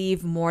like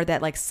believe more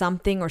that like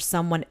something or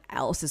someone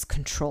else is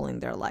controlling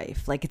their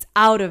life. Like it's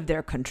out of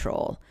their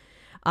control.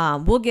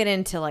 We'll get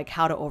into like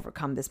how to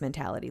overcome this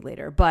mentality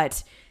later,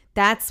 but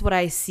that's what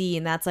I see.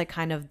 And that's like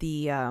kind of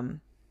the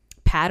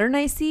pattern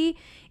I see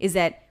is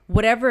that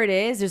whatever it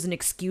is, there's an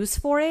excuse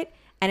for it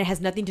and it has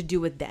nothing to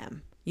do with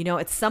them.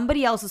 It's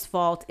somebody else's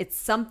fault. It's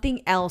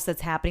something else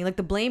that's happening. Like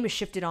the blame is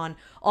shifted on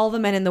all the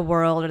men in the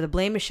world or the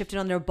blame is shifted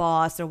on their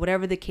boss or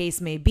whatever the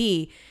case may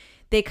be.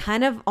 They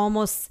kind of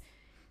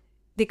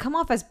they come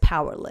off as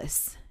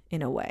powerless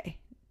in a way.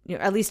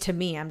 At least to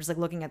me, I'm just like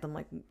looking at them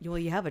like, well,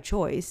 you have a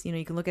choice.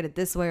 You can look at it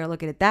this way or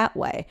look at it that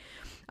way.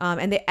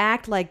 And they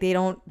act like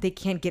they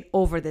can't get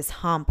over this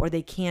hump or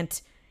they can't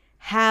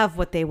have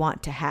what they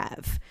want to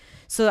have.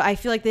 So I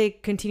feel like they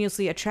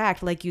continuously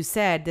attract, like you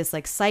said, this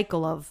like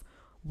cycle of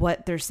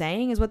what they're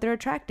saying is what they're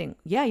attracting.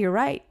 Yeah, you're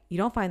right. You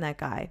don't find that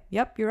guy.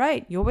 Yep, you're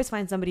right. You always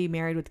find somebody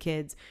married with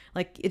kids.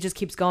 Like it just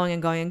keeps going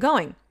and going and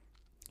going.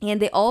 And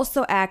they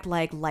also act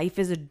like life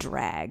is a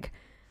drag.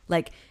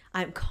 Like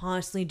I'm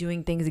constantly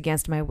doing things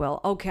against my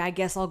will. Okay, I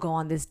guess I'll go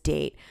on this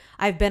date.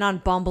 I've been on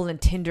Bumble and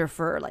Tinder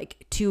for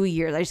like 2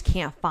 years. I just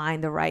can't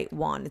find the right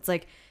one. It's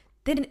like,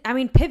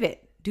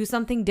 pivot. Do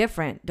something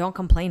different. Don't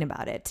complain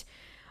about it.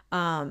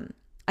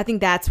 I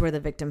think that's where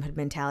the victimhood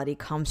mentality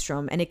comes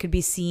from. And it could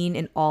be seen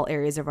in all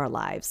areas of our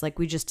lives. Like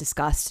we just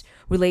discussed,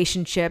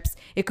 relationships.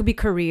 It could be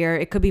career.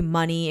 It could be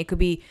money. It could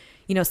be,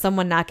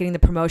 someone not getting the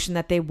promotion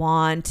that they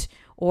want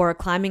or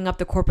climbing up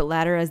the corporate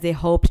ladder as they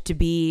hoped to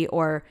be,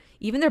 or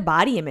even their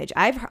body image.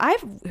 I've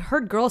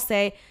heard girls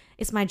say,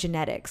 it's my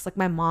genetics. Like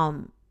my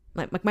mom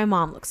like my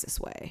mom looks this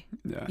way.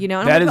 Yeah. You know,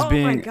 and that I'm is like, oh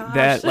my being gosh.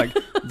 that like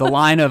the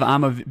line of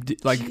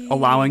like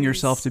allowing Jeez.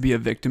 yourself to be a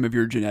victim of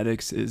your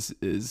genetics is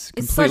It's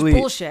completely such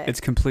bullshit. It's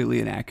completely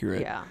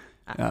inaccurate.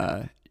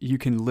 Yeah. You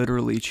can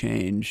literally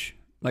change,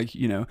 like,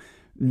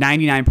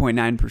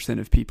 99.9%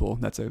 of people.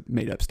 That's a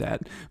made up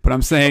stat, but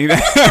I'm saying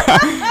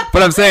that.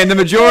 But I'm saying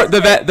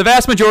the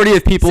vast majority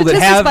of people that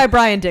Statistics have by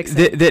Brian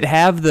Dixon. that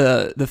have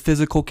the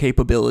physical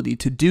capability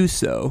to do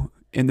so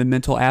and the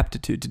mental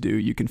aptitude to do,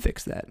 you can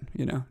fix that.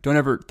 Don't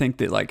ever think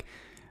that, like,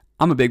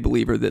 I'm a big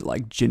believer that,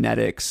 like,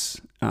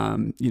 genetics, I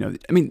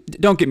mean,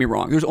 don't get me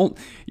wrong.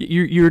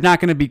 You're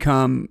not going to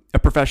become a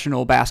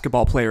professional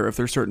basketball player if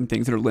there's certain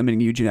things that are limiting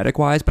you genetic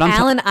wise. But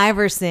Allen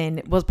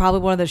Iverson was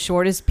probably one of the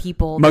shortest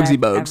people. Muggsy that I've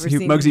Bogues. ever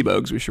seen. Muggsy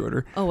Bogues was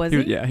shorter. Oh, was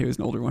he? Yeah, he was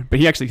an older one. But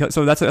he actually,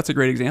 so that's a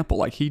great example.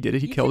 Like, he did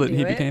it. He You killed can it. And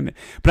he do it. became it.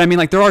 But I mean,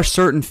 like, there are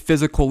certain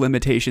physical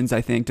limitations,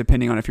 I think,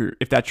 depending on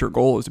if that's your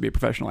goal, is to be a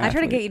professional athlete. I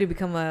tried to get you to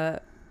become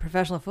a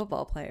professional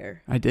football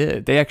player. I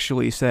did. They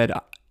actually said,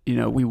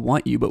 we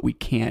want you, but we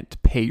can't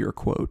pay your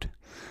quote.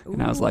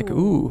 And I was like,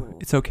 ooh,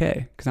 it's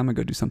okay, because I'm going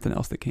to go do something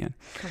else that can.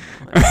 Come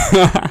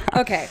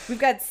on. Okay, we've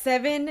got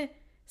 7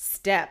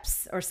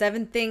 steps or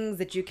 7 things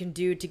that you can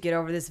do to get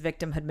over this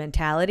victimhood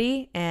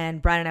mentality.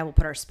 And Brian and I will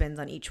put our spins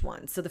on each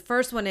one. So the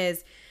first one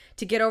is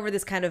to get over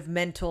this kind of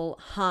mental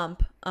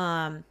hump,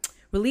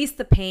 release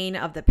the pain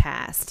of the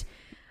past.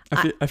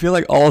 I feel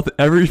like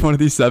every one of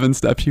these 7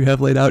 steps you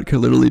have laid out could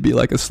literally be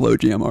like a slow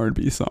jam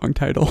R&B song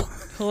title.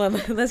 Hold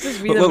on, let's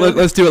just read them.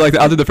 Let's do it like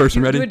that. I'll do the first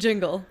one. Ready? Do a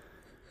jingle.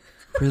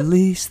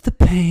 Release the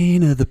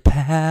pain of the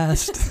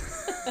past.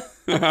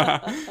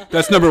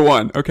 That's number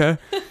 1, okay?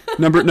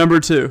 Number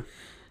 2,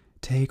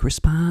 take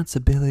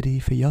responsibility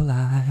for your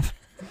life.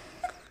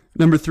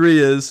 Number 3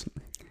 is,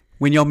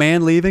 when your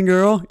man leaving,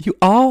 girl, you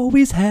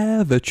always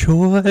have a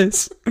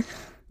choice.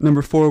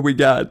 Number 4, we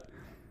got,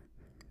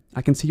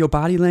 I can see your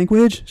body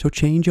language, so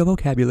change your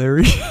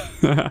vocabulary.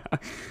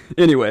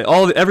 Anyway,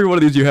 every one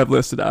of these you have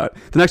listed out.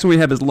 The next one we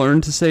have is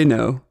learn to say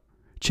no,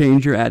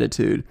 change your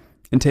attitude,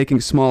 and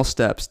taking small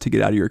steps to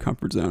get out of your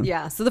comfort zone.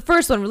 Yeah. So the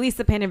first one, release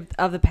the pain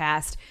of the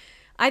past.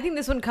 I think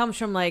this one comes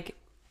from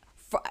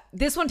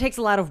this one takes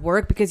a lot of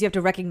work because you have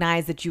to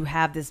recognize that you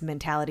have this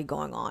mentality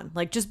going on.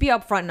 Like, just be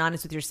upfront and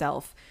honest with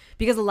yourself,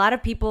 because a lot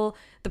of people,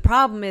 the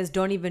problem is,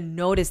 don't even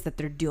notice that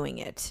they're doing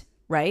it.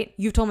 Right?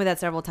 You've told me that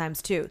several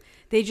times too.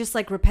 They just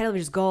like repetitively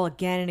just go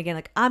again and again.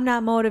 Like, I'm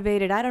not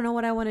motivated. I don't know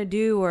what I want to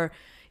do. Or,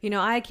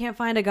 I can't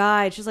find a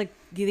guy. It's just like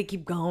they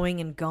keep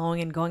going and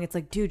going and going. It's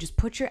like, dude, just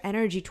put your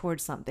energy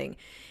towards something.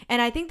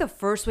 And I think the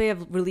first way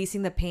of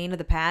releasing the pain of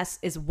the past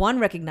is 1,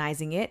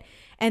 recognizing it.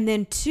 And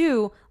then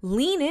 2,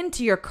 lean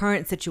into your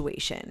current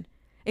situation.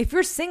 If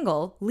you're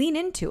single, lean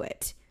into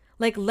it.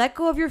 Like, let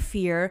go of your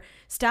fear.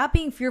 Stop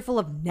being fearful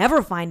of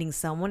never finding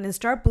someone and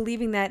start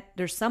believing that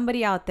there's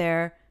somebody out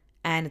there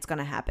and it's going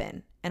to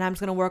happen. And I'm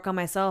just going to work on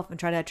myself and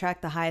try to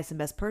attract the highest and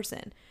best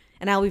person.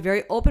 And I'll be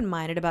very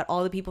open-minded about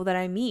all the people that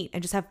I meet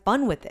and just have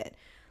fun with it.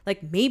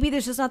 Like, maybe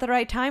this is not the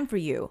right time for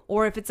you.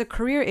 Or if it's a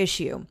career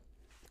issue,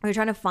 or you're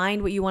trying to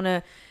find what you want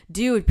to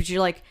do, but you're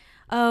like,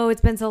 oh,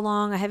 it's been so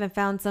long, I haven't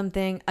found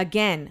something.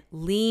 Again,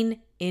 lean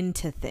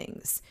into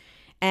things.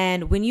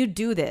 And when you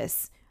do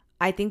this,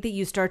 I think that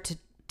you start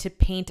to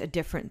paint a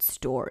different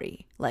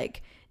story.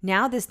 Like,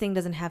 now this thing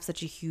doesn't have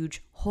such a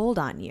huge hold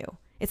on you.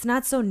 It's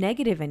not so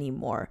negative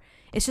anymore.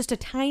 It's just a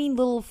tiny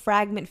little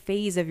fragment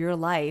phase of your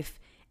life,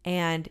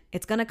 and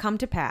it's going to come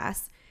to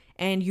pass,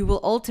 and you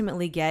will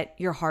ultimately get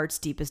your heart's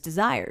deepest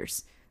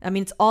desires. I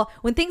mean,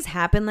 when things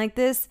happen like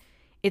this,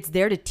 it's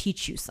there to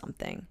teach you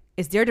something.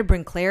 It's there to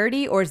bring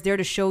clarity, or it's there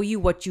to show you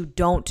what you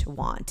don't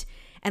want.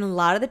 And a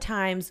lot of the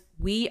times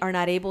we are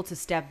not able to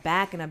step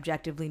back and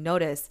objectively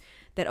notice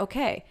that,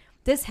 okay,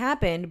 this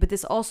happened, but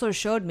this also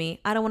showed me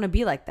I don't want to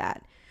be like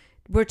that.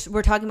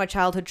 We're talking about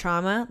childhood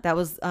trauma. That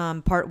was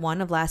part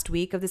 1 of last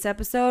week of this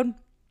episode.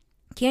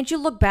 Can't you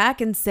look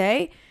back and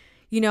say,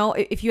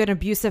 if you had an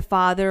abusive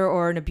father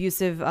or an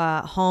abusive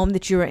home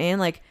that you were in,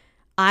 like,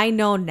 I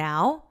know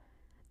now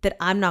that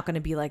I'm not going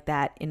to be like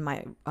that in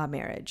my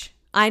marriage.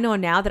 I know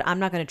now that I'm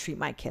not going to treat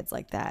my kids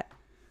like that.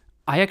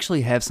 I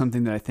actually have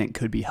something that I think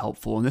could be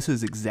helpful, and this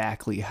is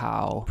exactly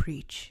how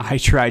Preach. I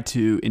try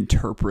to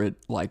interpret,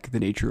 like, the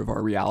nature of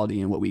our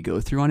reality and what we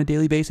go through on a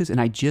daily basis. And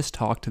I just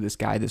talked to this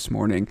guy this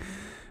morning,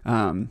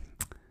 and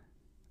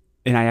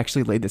I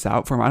actually laid this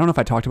out for him. I don't know if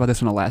I talked about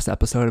this in the last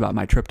episode about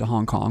my trip to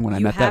Hong Kong when I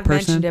met that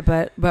person. You have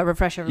mentioned it, but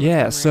refresh everyone's Yeah,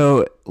 memory.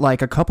 so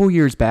like a couple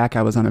years back,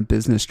 I was on a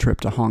business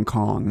trip to Hong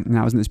Kong, and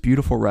I was in this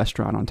beautiful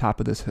restaurant on top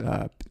of this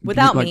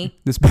Without me.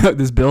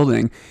 this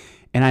building,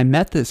 and I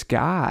met this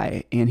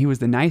guy, and he was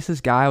the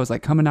nicest guy. I was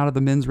like coming out of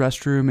the men's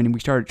restroom, and we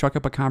started struck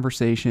up a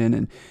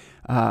conversation,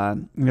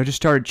 and just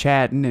started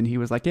chatting, and he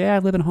was like, "Yeah, I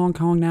live in Hong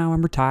Kong now.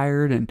 I'm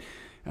retired," and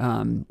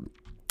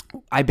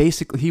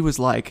he was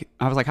like,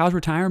 I was like, "How's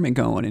retirement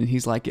going?" And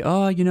he's like,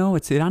 "Oh,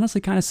 it honestly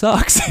kind of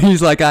sucks."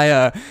 He's like,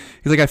 I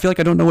feel like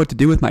I don't know what to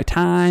do with my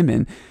time."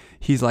 And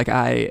he's like,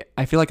 I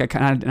feel like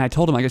and I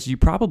told him, I guess you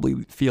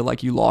probably feel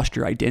like you lost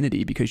your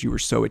identity because you were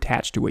so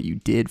attached to what you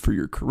did for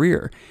your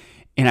career.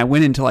 And I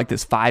went into like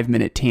this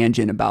 5-minute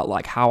tangent about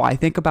like how I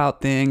think about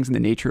things and the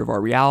nature of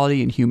our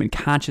reality and human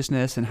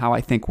consciousness and how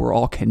I think we're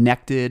all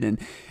connected. And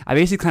I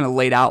basically kind of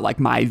laid out like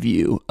my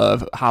view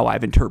of how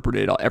I've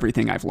interpreted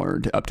everything I've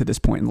learned up to this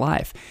point in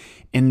life.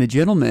 And the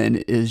gentleman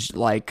is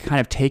like kind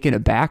of taken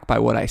aback by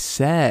what I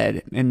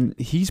said. And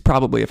he's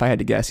probably, if I had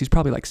to guess, he's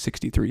probably like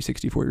 63,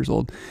 64 years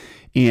old,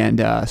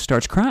 and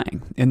starts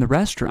crying in the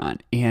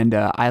restaurant. And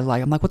I'm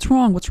like, what's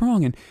wrong? What's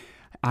wrong? And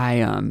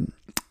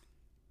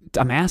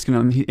I'm asking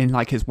him, and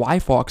like his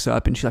wife walks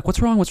up and she's like, what's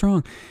wrong? What's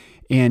wrong?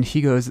 And he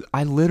goes,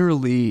 I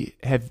literally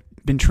have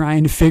been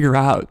trying to figure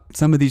out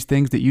some of these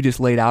things that you just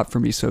laid out for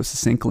me so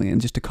succinctly in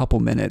just a couple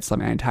minutes like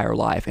my entire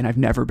life. And I've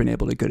never been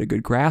able to get a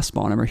good grasp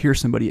on them or hear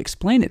somebody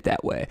explain it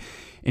that way.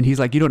 And he's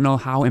like, you don't know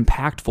how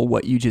impactful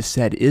what you just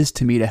said is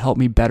to me to help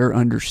me better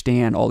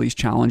understand all these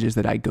challenges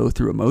that I go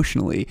through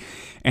emotionally.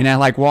 And I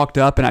like walked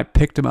up and I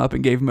picked him up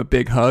and gave him a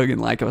big hug.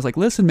 And like, I was like,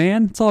 listen,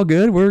 man, it's all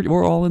good.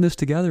 We're all in this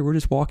together. We're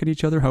just walking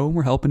each other home.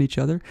 We're helping each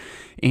other.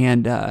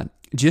 And,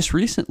 just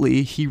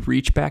recently, he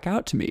reached back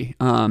out to me,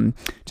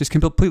 just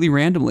completely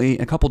randomly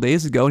a couple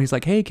days ago. And he's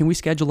like, hey, can we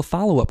schedule a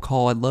follow-up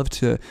call? I'd love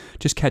to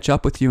just catch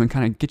up with you and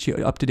kind of get you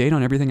up to date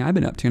on everything I've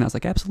been up to. And I was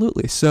like,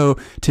 absolutely. So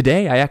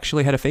today I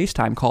actually had a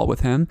FaceTime call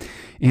with him,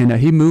 and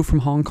he moved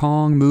from Hong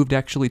Kong, moved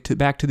actually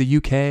back to the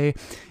UK,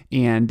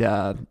 and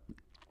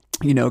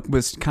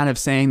was kind of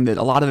saying that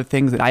a lot of the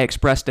things that I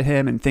expressed to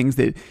him and things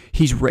that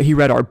he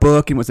read our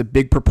book and was a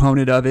big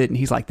proponent of it. And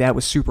he's like, that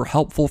was super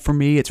helpful for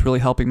me. It's really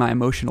helping my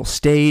emotional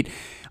state.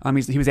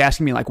 He was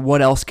asking me like,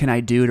 what else can I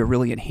do to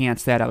really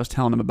enhance that? I was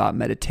telling him about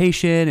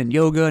meditation and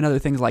yoga and other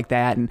things like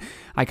that. And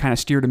I kind of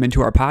steered him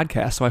into our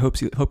podcast. So I hope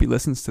he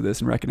listens to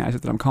this and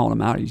recognizes that I'm calling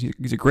him out.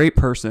 He's a great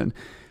person.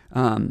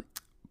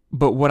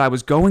 But what I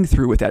was going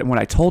through with that and what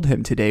I told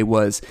him today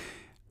was,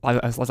 I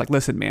was like,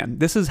 listen, man,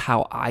 this is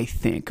how I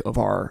think of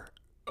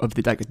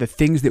the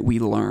things that we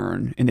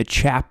learn in the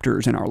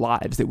chapters in our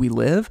lives that we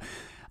live.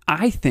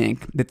 I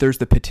think that there's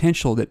the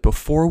potential that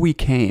before we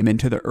came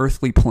into the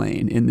earthly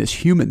plane in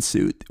this human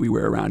suit that we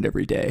wear around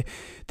every day,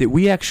 that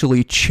we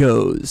actually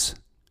chose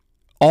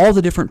all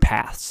the different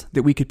paths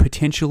that we could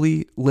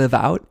potentially live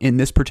out in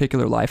this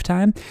particular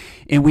lifetime.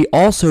 And we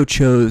also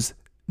chose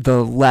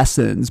the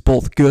lessons,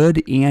 both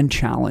good and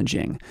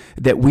challenging,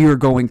 that we are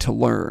going to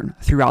learn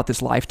throughout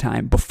this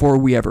lifetime before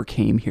we ever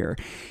came here.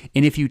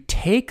 And if you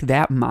take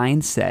that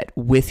mindset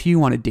with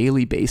you on a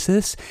daily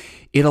basis,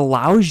 it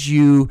allows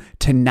you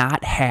to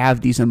not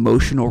have these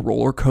emotional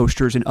roller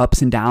coasters and ups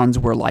and downs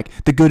where like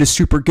the good is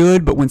super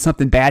good, but when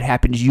something bad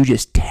happens, you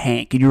just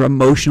tank and you're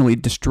emotionally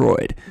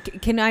destroyed.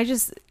 Can I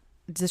just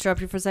disrupt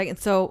you for a second?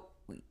 So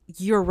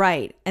you're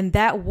right. And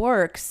that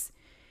works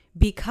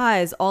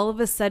because all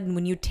of a sudden,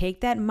 when you take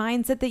that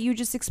mindset that you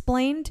just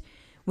explained,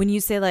 when you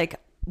say like,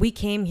 we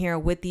came here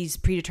with these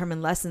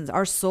predetermined lessons,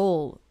 our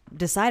soul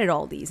decided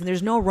all these, and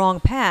there's no wrong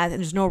path and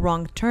there's no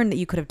wrong turn that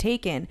you could have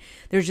taken.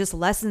 There's just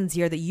lessons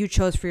here that you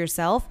chose for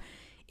yourself.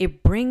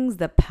 It brings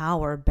the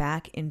power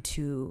back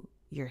into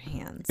your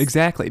hands.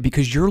 Exactly.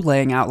 Because you're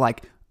laying out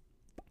like,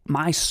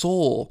 my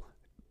soul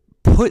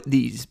put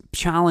these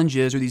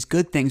challenges or these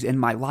good things in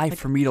my life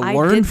for me to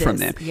learn from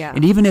them. Yeah.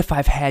 And even if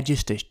I've had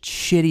just a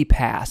shitty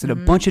past and a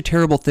bunch of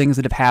terrible things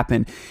that have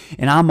happened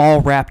and I'm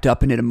all wrapped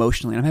up in it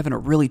emotionally and I'm having a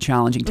really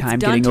challenging time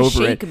getting over it. What's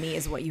done to shake me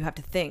is what you have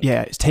to think.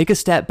 Yeah. Take a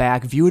step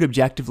back, view it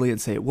objectively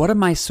and say, what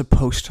am I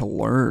supposed to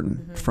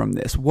learn from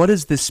this? What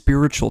is this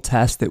spiritual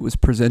test that was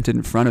presented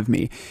in front of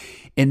me?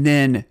 And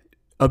then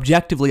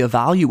objectively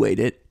evaluate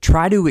it,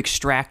 try to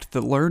extract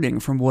the learning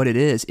from what it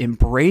is,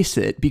 embrace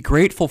it, be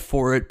grateful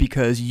for it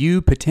because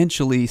you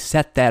potentially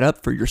set that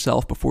up for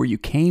yourself before you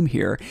came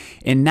here.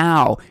 And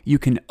now you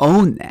can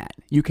own that.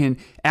 You can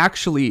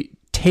actually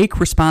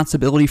take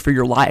responsibility for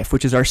your life,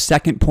 which is our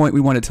second point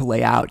we wanted to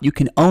lay out. You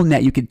can own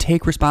that. You can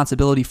take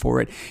responsibility for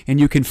it, and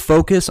you can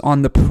focus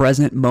on the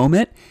present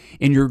moment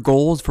and your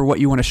goals for what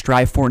you want to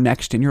strive for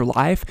next in your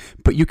life.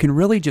 But you can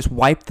really just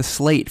wipe the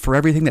slate for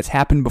everything that's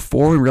happened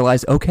before and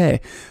realize,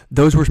 okay,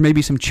 those were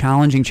maybe some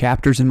challenging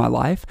chapters in my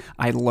life.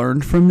 I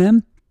learned from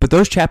them, but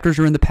those chapters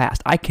are in the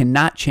past. I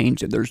cannot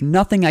change them. There's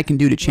nothing I can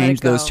do to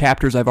change those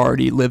chapters I've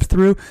already lived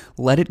through.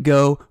 Let it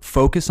go.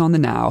 Focus on the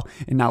now,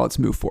 and now let's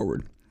move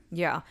forward.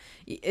 Yeah,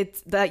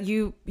 it's that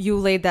you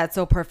laid that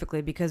so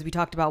perfectly because we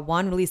talked about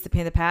one, release the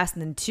pain of the past,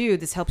 and then two,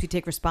 this helps you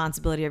take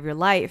responsibility of your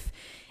life.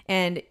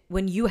 And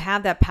when you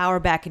have that power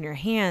back in your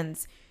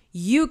hands,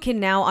 you can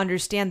now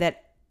understand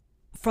that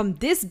from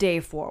this day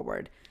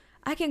forward,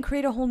 I can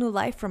create a whole new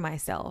life for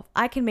myself.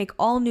 I can make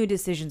all new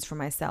decisions for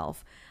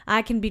myself.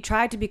 I can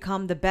try to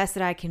become the best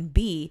that I can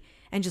be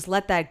and just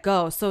let that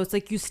go. So it's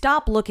like you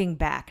stop looking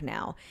back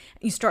now.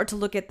 You start to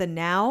look at the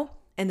now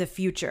and the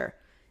future.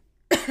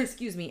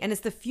 Excuse me. And it's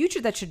the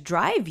future that should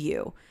drive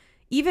you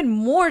even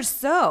more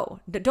so.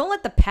 Don't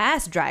let the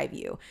past drive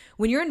you.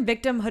 When you're in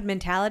victimhood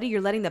mentality,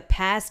 you're letting the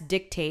past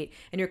dictate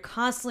and you're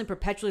constantly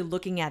perpetually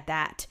looking at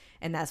that.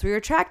 And that's where you're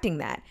attracting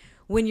that.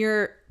 When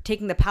you're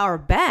taking the power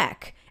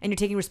back and you're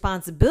taking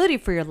responsibility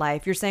for your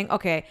life, you're saying,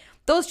 okay,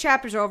 those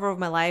chapters are over with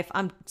my life.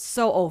 I'm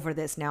so over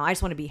this now. I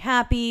just want to be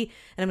happy,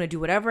 and I'm going to do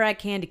whatever I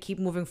can to keep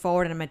moving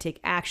forward, and I'm going to take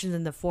actions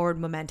in the forward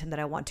momentum that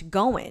I want to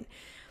go in.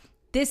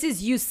 This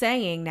is you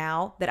saying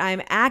now that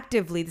I'm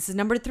actively, this is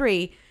number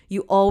 3,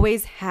 you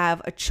always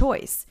have a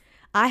choice.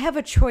 I have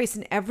a choice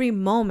in every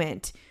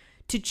moment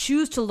to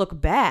choose to look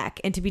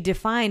back and to be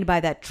defined by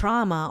that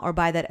trauma or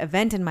by that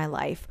event in my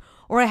life.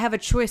 Or I have a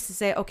choice to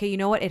say, okay, you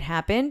know what? It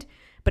happened,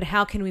 but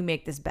how can we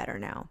make this better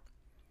now?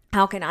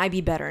 How can I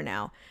be better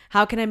now?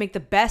 How can I make the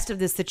best of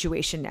this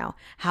situation now?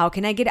 How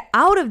can I get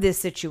out of this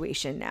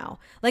situation now?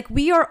 Like,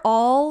 we are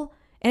all,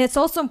 and it's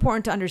also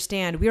important to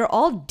understand, we are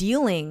all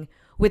dealing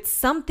with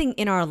something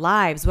in our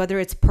lives, whether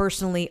it's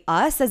personally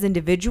us as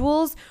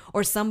individuals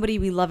or somebody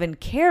we love and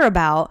care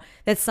about,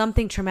 that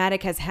something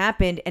traumatic has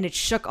happened and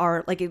it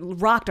it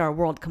rocked our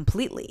world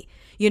completely,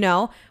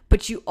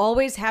 but you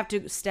always have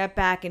to step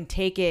back and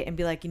take it and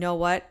be like, you know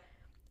what?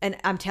 And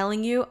I'm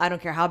telling you, I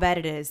don't care how bad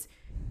it is.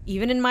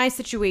 Even in my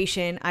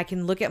situation, I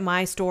can look at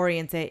my story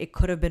and say it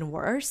could have been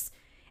worse,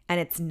 and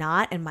it's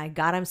not. And my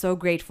God, I'm so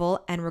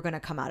grateful. And we're going to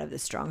come out of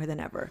this stronger than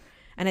ever.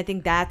 And I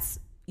think that's,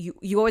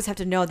 you always have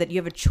to know that you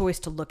have a choice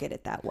to look at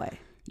it that way.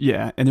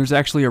 Yeah. And there's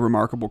actually a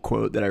remarkable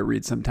quote that I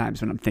read sometimes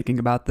when I'm thinking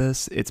about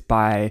this. It's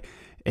by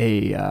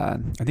I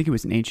think it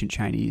was an ancient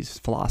Chinese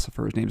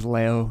philosopher. His name's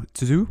Lao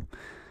Tzu,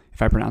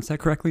 if I pronounce that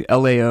correctly.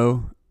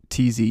 Laotzu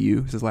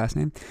is his last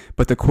name.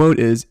 But the quote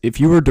is, if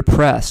you were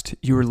depressed,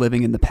 you were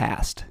living in the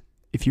past.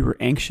 If you were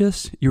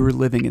anxious, you were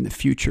living in the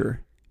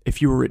future.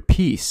 If you were at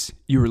peace,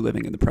 you were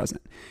living in the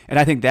present. And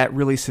I think that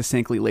really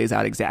succinctly lays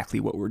out exactly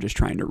what we're just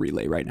trying to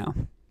relay right now.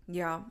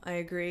 Yeah, I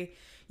agree.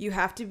 You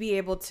have to be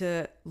able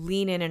to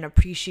lean in and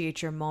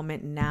appreciate your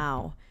moment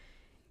now,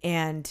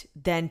 and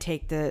then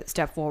take the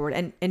step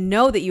forward and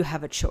know that you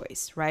have a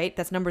choice, right?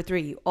 That's number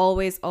 3. You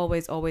always,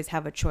 always, always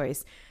have a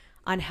choice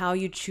on how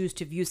you choose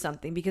to view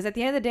something. Because at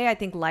the end of the day, I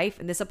think life,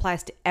 and this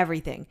applies to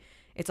everything,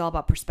 it's all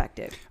about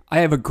perspective. I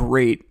have a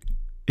great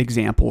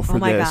example for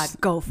this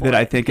that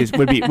I think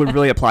would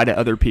really apply to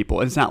other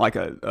people. It's not like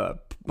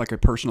a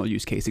personal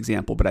use case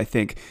example, but I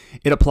think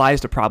it applies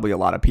to probably a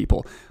lot of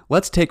people.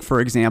 Let's take, for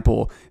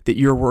example, that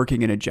you're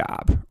working in a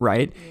job,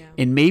 right? Yeah.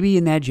 And maybe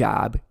in that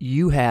job,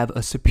 you have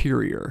a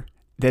superior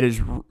that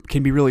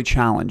can be really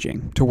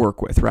challenging to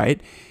work with,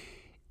 right?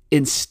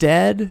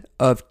 Instead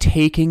of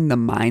taking the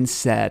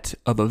mindset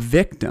of a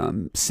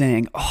victim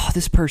saying, oh,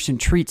 this person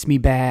treats me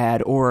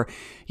bad, or,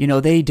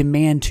 they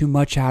demand too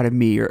much out of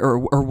me, or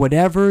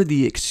whatever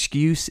the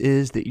excuse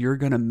is that you're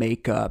going to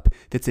make up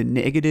that's a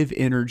negative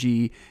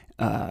energy,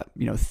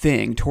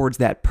 thing towards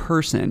that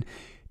person,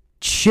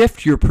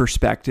 shift your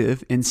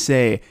perspective and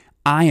say,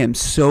 I am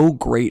so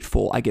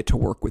grateful I get to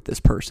work with this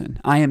person.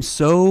 I am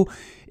so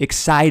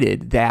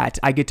excited that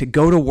I get to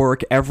go to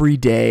work every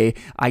day.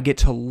 I get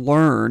to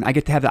learn. I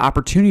get to have the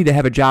opportunity to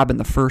have a job in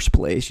the first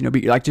place.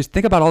 Just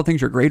think about all the things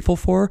you're grateful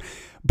for.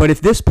 But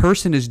if this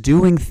person is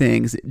doing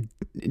things,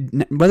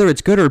 whether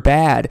it's good or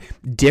bad,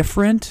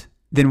 different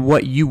than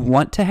what you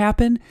want to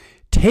happen,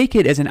 take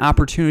it as an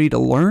opportunity to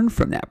learn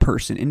from that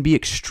person and be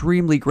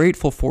extremely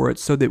grateful for it,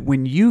 so that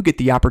when you get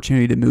the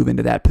opportunity to move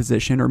into that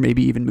position, or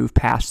maybe even move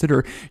past it,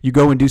 or you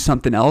go and do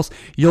something else,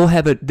 you'll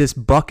have this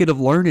bucket of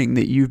learning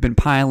that you've been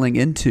piling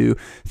into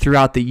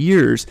throughout the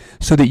years,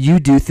 so that you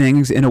do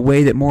things in a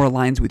way that more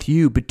aligns with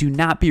you, but do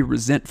not be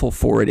resentful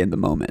for it in the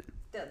moment.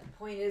 The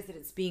point is that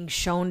it's being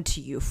shown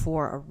to you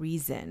for a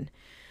reason.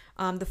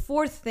 The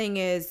 4th thing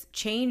is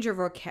change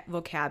your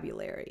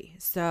vocabulary.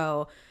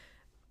 So,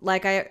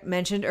 like I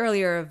mentioned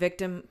earlier,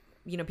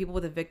 people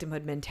with a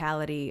victimhood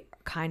mentality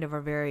kind of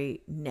are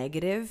very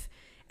negative,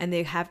 and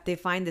they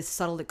find this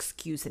subtle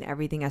excuse in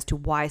everything as to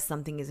why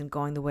something isn't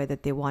going the way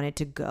that they want it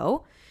to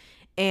go.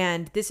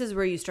 And this is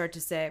where you start to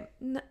say,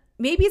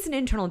 maybe it's an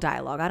internal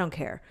dialogue, I don't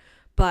care.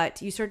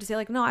 But you start to say,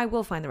 like, no, I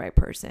will find the right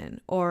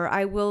person, or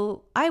I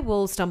will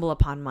stumble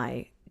upon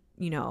my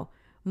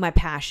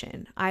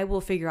passion. I will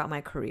figure out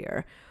my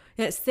career.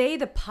 Say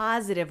the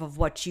positive of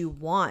what you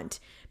want.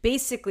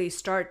 Basically,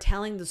 start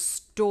telling the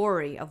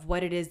story of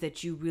what it is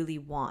that you really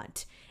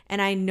want.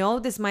 And I know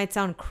this might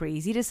sound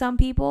crazy to some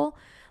people.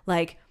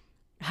 Like,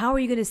 how are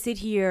you going to sit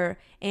here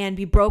and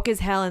be broke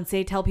as hell and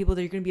tell people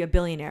that you're going to be a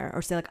billionaire,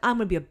 or say, like, I'm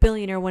going to be a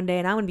billionaire one day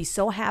and I'm going to be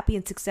so happy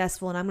and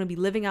successful and I'm going to be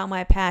living out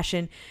my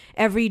passion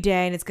every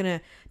day and it's going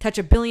to touch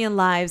 1 billion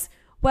lives.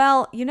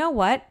 Well, you know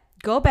what?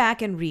 Go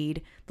back and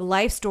read the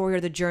life story or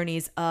the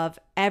journeys of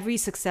every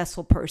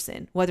successful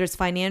person, whether it's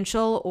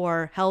financial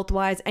or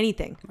health-wise,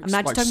 anything. I'm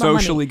not just talking about money.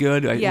 Socially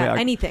good.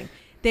 Anything.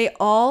 They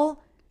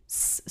all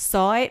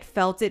saw it,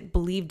 felt it,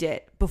 believed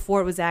it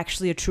before it was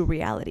actually a true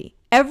reality.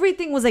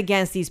 Everything was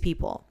against these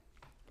people.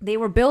 They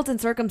were built in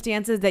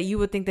circumstances that you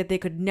would think that they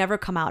could never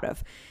come out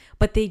of.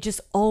 But they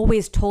just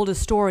always told a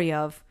story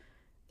of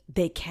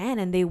they can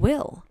and they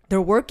will.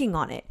 They're working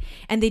on it.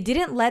 And they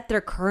didn't let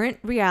their current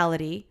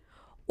reality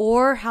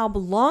or how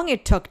long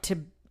it took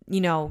to,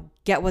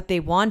 get what they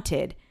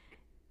wanted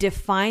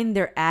define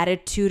their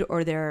attitude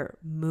or their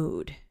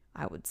mood,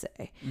 I would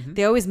say. Mm-hmm.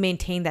 They always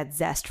maintain that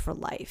zest for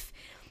life.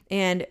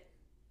 And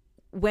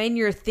when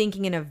you're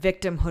thinking in a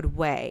victimhood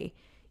way,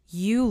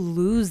 you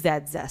lose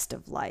that zest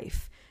of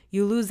life.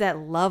 You lose that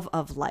love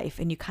of life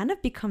and you kind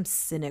of become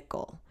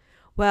cynical.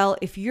 Well,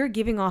 if you're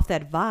giving off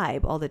that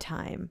vibe all the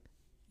time,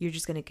 you're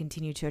just going to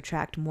continue to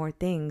attract more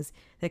things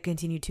that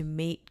continue to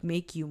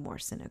make you more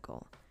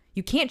cynical.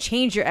 You can't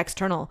change your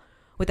external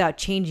without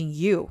changing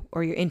you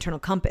or your internal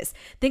compass.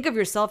 Think of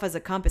yourself as a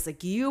compass.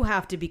 Like, you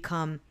have to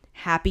become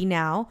happy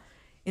now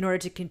in order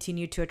to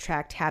continue to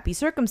attract happy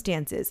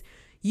circumstances.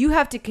 You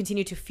have to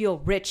continue to feel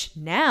rich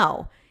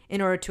now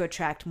in order to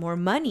attract more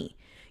money.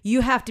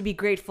 You have to be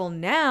grateful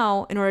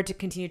now in order to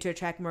continue to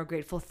attract more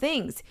grateful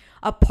things.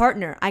 A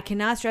partner. I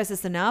cannot stress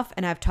this enough,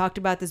 and I've talked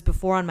about this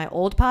before on my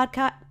old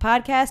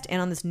podcast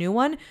and on this new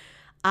one.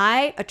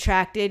 I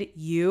attracted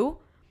you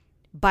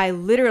by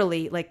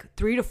literally like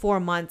 3 to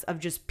 4 months of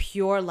just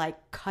pure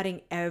like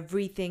cutting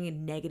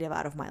everything negative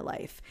out of my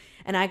life.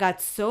 And I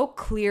got so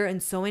clear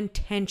and so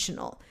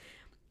intentional.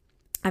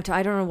 I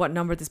don't know what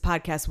number this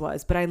podcast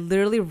was, but I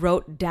literally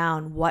wrote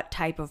down what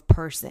type of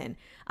person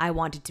I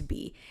wanted to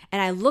be.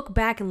 And I look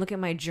back and look at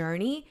my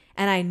journey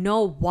and I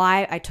know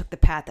why I took the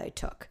path I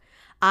took.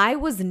 I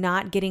was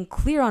not getting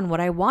clear on what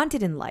I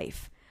wanted in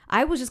life.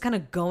 I was just kind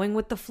of going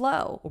with the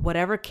flow,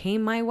 whatever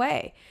came my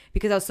way,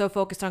 because I was so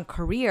focused on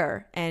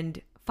career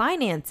and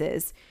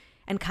finances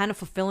and kind of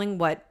fulfilling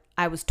what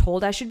I was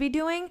told I should be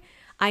doing.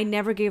 I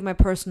never gave my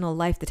personal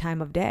life the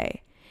time of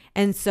day.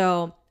 And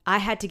so I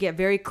had to get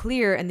very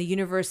clear, and the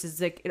universe is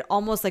like, it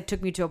almost like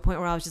took me to a point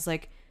where I was just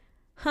like,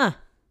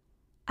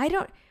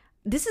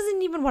 this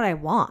isn't even what I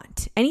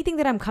want. Anything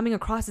that I'm coming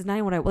across is not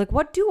even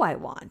what do I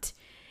want?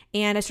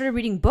 And I started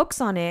reading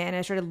books on it and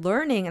I started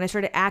learning and I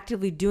started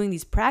actively doing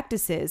these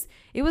practices.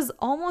 It was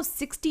almost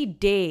 60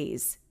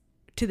 days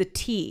to the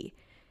T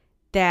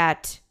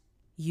that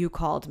you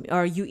called me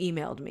or you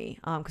emailed me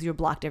because you were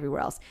blocked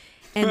everywhere else.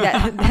 And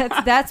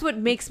that's what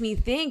makes me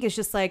think. It's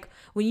just like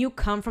when you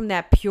come from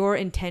that pure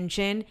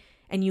intention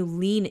and you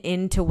lean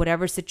into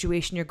whatever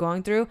situation you're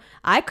going through,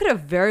 I could have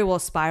very well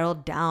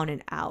spiraled down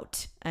and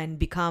out and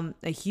become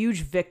a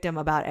huge victim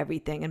about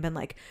everything and been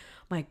like,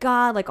 my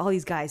God, like all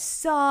these guys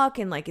suck.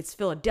 And like, it's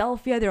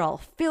Philadelphia. They're all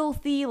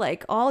filthy,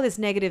 like all this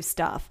negative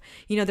stuff.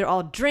 You know, they're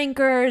all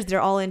drinkers.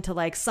 They're all into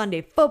like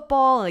Sunday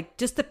football. Like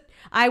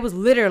I was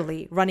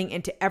literally running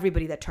into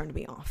everybody that turned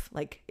me off.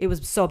 Like it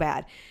was so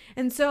bad.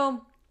 And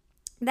so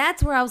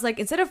that's where I was like,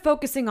 instead of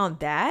focusing on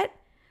that,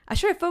 I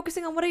started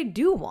focusing on what I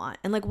do want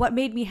and like what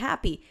made me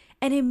happy.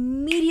 And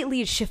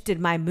immediately it shifted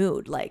my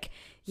mood. Like,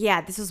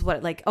 yeah, this is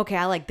what, like, okay,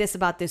 I like this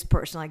about this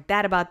person, like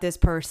that about this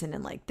person,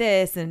 and like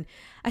this. And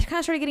I kind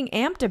of started getting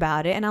amped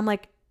about it. And I'm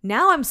like,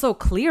 now I'm so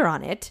clear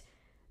on it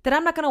that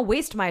I'm not going to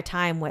waste my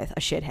time with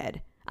a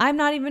shithead. I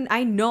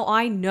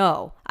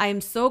know. I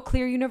am so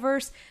clear,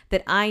 universe,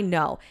 that I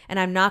know. And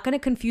I'm not going to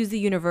confuse the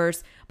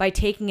universe by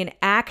taking an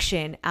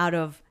action out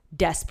of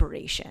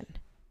desperation.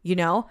 You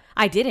know,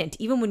 I didn't.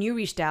 Even when you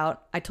reached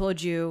out, I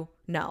told you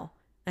no.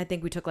 I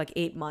think we took like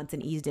 8 months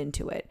and eased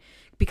into it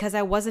because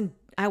I wasn't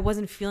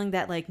feeling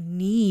that like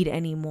need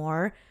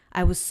anymore.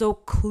 I was so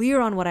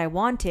clear on what I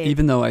wanted.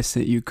 Even though I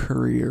sent you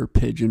courier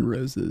pigeon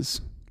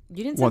roses.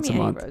 You didn't send me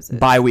any roses.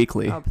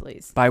 Bi-weekly. Oh,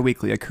 please.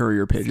 Bi-weekly, a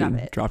courier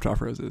pigeon dropped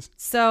off roses.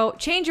 So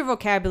change your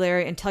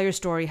vocabulary and tell your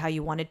story how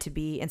you want it to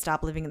be and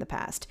stop living in the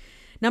past.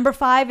 Number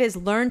 5 is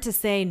learn to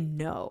say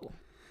no.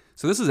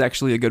 So this is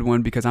actually a good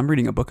one because I'm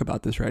reading a book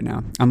about this right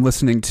now. I'm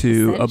listening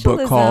to a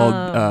book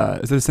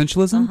called, is it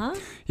Essentialism? Uh-huh.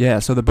 Yeah,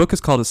 so the book is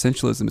called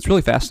Essentialism. It's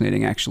really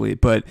fascinating actually,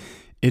 but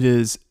it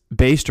is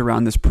based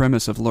around this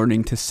premise of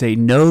learning to say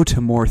no to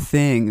more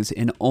things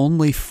and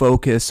only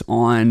focus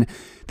on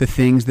the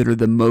things that are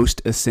the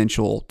most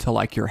essential to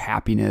like your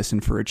happiness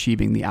and for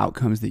achieving the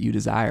outcomes that you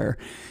desire.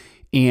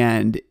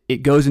 And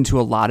it goes into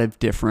a lot of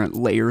different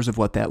layers of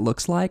what that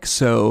looks like.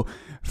 So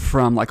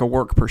from like a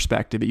work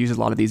perspective, it uses a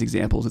lot of these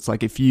examples. It's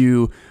like if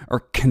you are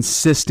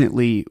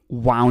consistently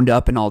wound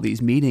up in all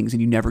these meetings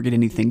and you never get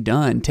anything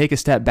done, take a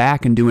step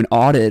back and do an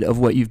audit of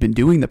what you've been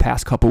doing the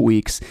past couple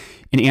weeks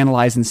and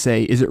analyze and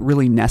say, is it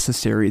really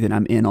necessary that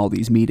I'm in all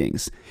these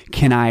meetings?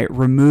 Can I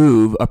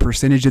remove a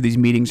percentage of these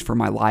meetings from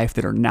my life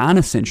that are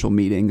non-essential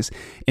meetings?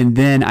 And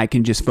then I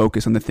can just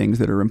focus on the things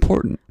that are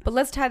important. But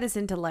let's tie this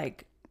into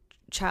like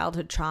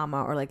childhood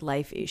trauma or like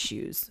life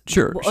issues.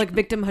 Sure. Like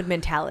victimhood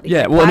mentality.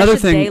 Yeah. Well, why another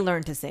should thing, they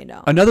learn to say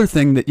no? Another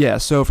thing that, yeah.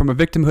 So from a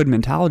victimhood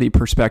mentality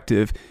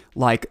perspective,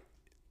 like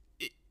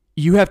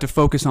you have to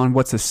focus on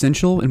what's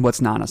essential and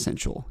what's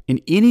non-essential.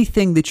 And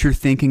anything that you're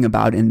thinking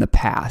about in the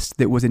past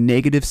that was a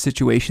negative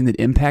situation that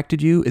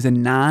impacted you is a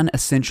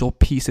non-essential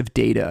piece of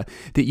data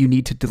that you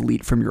need to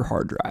delete from your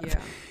hard drive.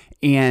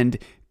 Yeah. And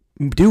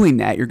doing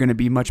that, you're going to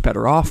be much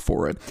better off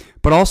for it.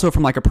 But also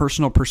from like a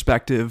personal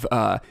perspective,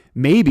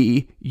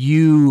 maybe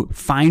you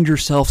find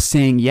yourself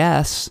saying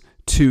yes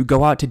to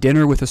go out to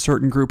dinner with a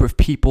certain group of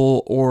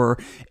people, or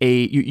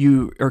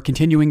you are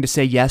continuing to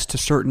say yes to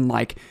certain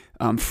like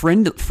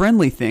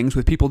friendly things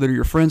with people that are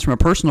your friends from a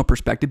personal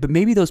perspective, but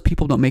maybe those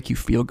people don't make you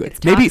feel good. It's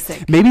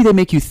toxic. Maybe they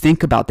make you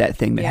think about that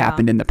thing that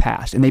happened in the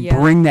past, and they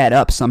bring that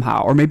up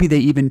somehow, or maybe they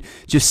even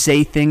just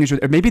say things,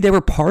 or maybe they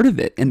were part of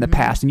it in the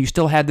past, and you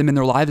still had them in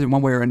their lives in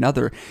one way or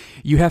another.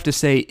 You have to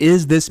say,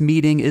 is this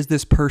meeting, is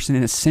this person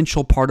an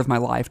essential part of my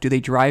life? Do they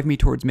drive me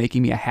towards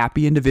making me a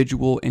happy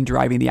individual and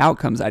driving the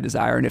outcomes I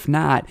desire? And if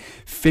not,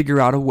 figure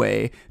out a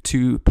way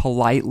to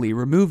politely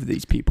remove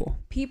these people.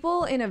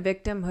 People in a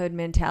victimhood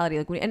mentality,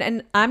 like,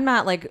 and I'm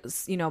not like,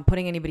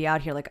 putting anybody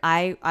out here. Like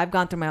I've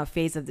gone through my own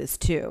phase of this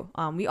too.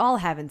 We all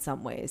have in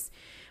some ways,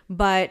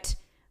 but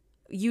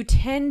you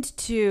tend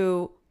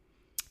to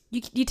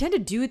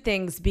do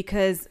things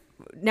because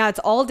now it's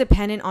all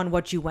dependent on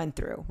what you went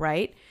through,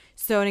 right?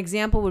 So an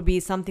example would be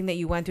something that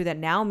you went through that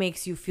now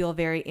makes you feel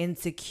very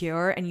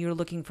insecure and you're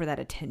looking for that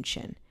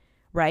attention,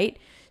 right?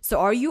 So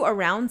are you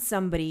around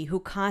somebody who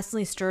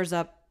constantly stirs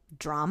up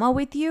drama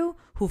with you,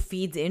 who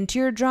feeds into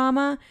your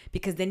drama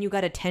because then you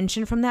got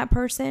attention from that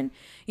person?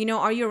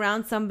 Are you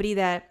around somebody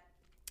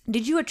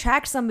did you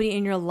attract somebody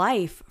in your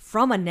life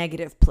from a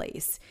negative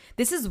place?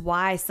 This is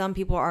why some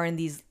people are in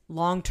these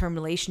long-term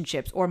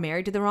relationships or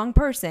married to the wrong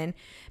person,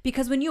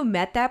 because when you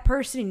met that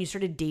person and you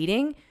started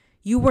dating,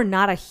 you were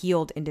not a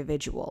healed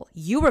individual.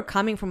 You were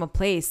coming from a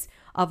place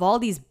of all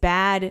these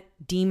bad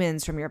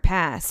demons from your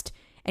past,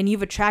 and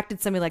you've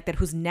attracted somebody like that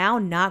who's now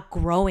not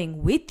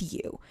growing with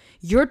you.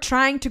 You're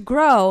trying to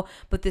grow,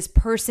 but this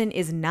person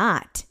is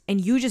not,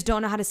 and you just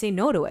don't know how to say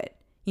no to it.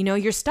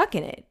 You're stuck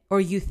in it, or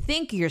you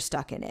think you're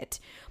stuck in it,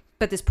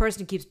 but this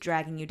person keeps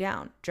dragging you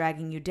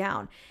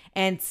down.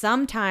 And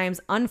sometimes,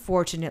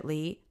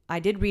 unfortunately, I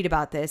did read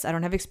about this. I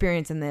don't have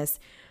experience in this.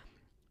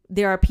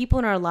 There are people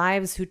in our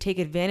lives who take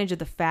advantage of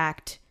the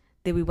fact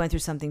that we went through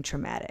something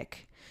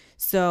traumatic.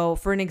 So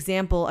for an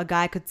example, a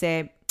guy could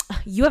say,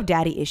 you have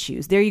daddy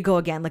issues. There you go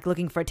again, like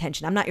looking for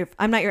attention. I'm not your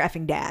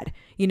effing dad,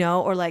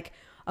 or like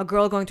a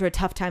girl going through a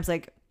tough times,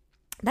 like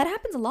that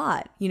happens a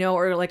lot,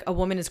 or like a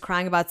woman is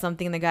crying about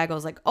something and the guy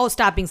goes like, oh,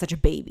 stop being such a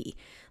baby.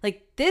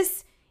 Like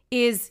this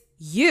is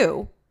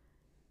you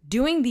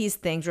doing these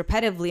things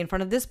repetitively in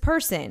front of this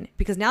person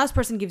because now this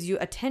person gives you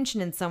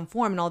attention in some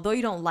form. And although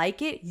you don't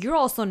like it, you're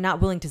also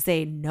not willing to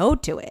say no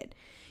to it.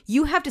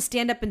 You have to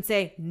stand up and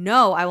say,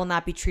 no, I will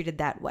not be treated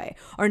that way.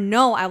 Or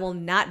no, I will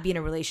not be in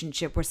a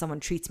relationship where someone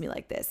treats me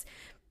like this.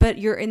 But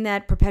you're in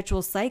that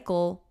perpetual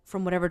cycle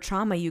from whatever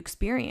trauma you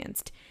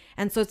experienced.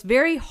 And so it's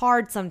very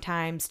hard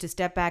sometimes to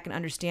step back and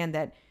understand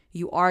that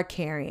you are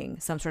carrying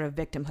some sort of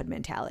victimhood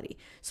mentality.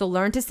 So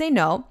learn to say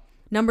no.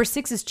 Number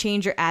 6 is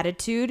change your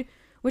attitude,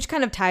 which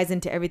kind of ties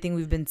into everything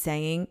we've been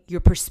saying, your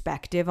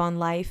perspective on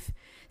life.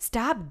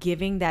 Stop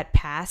giving that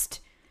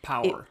past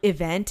power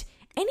event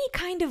any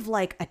kind of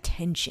like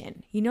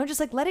attention, just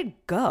like let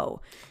it go.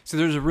 So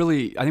there's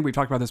I think we've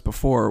talked about this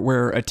before,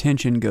 where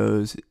attention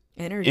goes,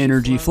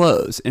 energy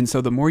flows. And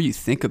so the more you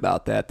think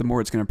about that, the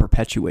more it's going to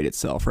perpetuate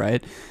itself,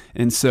 right?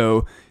 And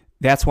so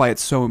that's why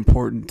it's so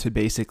important to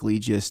basically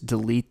just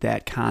delete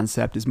that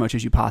concept as much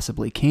as you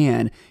possibly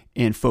can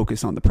and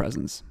focus on the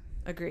presence.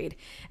 Agreed.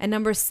 And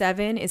number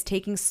 7 is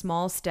taking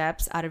small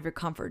steps out of your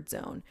comfort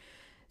zone.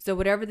 So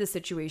whatever the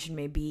situation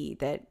may be,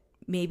 that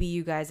maybe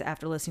you guys,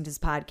 after listening to this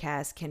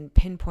podcast, can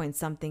pinpoint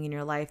something in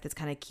your life that's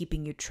kind of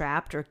keeping you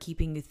trapped or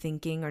keeping you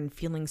thinking or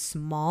feeling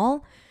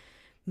small.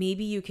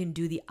 Maybe you can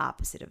do the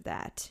opposite of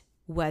that,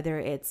 whether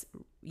it's,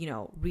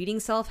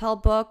 reading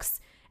self-help books,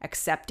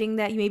 accepting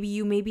that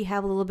you maybe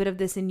have a little bit of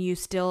this in you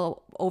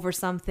still over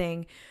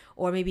something,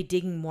 or maybe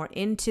digging more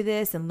into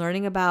this and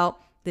learning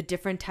about the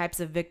different types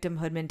of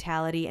victimhood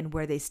mentality and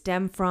where they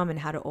stem from and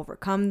how to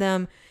overcome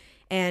them,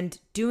 and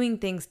doing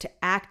things to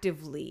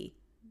actively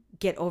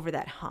get over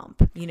that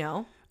hump,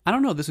 I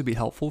don't know if this would be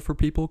helpful for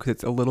people because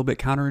it's a little bit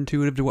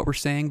counterintuitive to what we're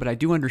saying, but I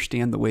do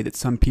understand the way that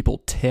some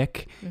people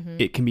tick. Mm-hmm.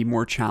 It can be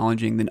more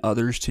challenging than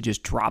others to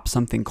just drop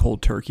something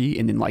cold turkey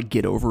and then like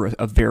get over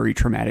a very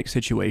traumatic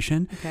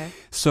situation. Okay.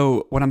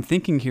 So what I'm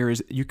thinking here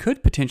is you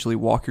could potentially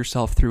walk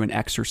yourself through an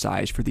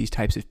exercise for these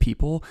types of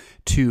people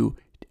to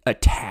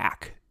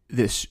attack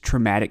this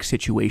traumatic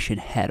situation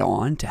head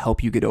on to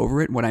help you get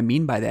over it. What I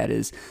mean by that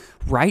is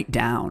write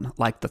down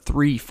like the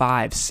 3,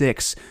 5,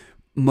 6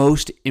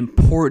 most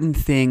important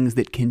things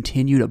that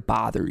continue to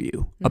bother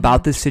you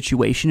about this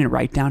situation, and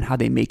write down how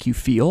they make you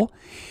feel,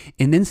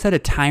 and then set a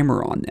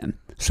timer on them.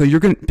 So you're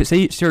going to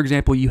say, for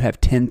example, you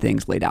have 10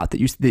 things laid out that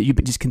you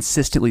just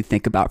consistently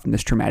think about from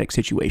this traumatic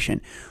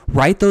situation.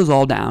 Write those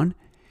all down,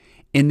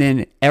 and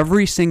then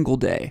every single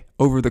day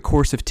over the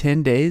course of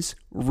 10 days,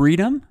 read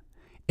them,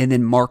 and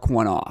then mark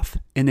one off.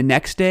 And the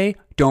next day,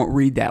 don't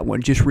read that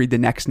one. Just read the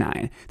next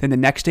 9. Then the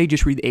next day,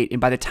 just read 8. And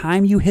by the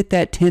time you hit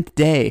that 10th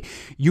day,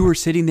 you are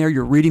sitting there,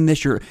 you're reading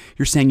this, you're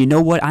saying, you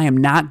know what? I am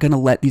not going to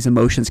let these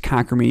emotions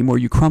conquer me anymore.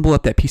 You crumble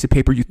up that piece of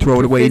paper, you throw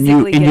it away, and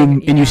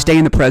you stay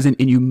in the present,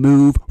 and you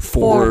move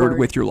forward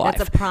with your life.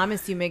 That's a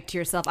promise you make to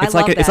yourself. It's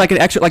like an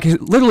extra, like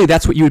literally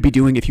that's what you would be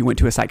doing if you went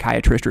to a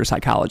psychiatrist or a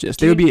psychologist.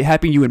 They would be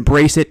helping you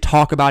embrace it,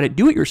 talk about it,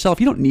 do it yourself.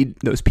 You don't need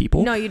those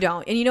people. No, you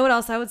don't. And you know what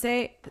else I would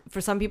say?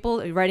 For some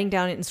people, writing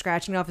down it and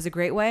scratching it off is a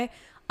great way.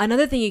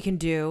 Another thing you can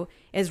do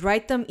is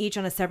write them each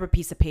on a separate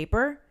piece of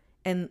paper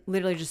and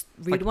literally just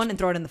read one and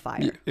throw it in the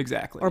fire. Yeah,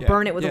 exactly. Or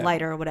burn it with a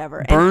lighter or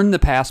whatever. Burn the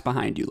past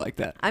behind you like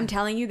that. I'm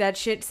telling you, that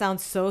shit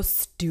sounds so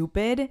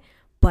stupid,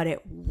 but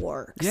it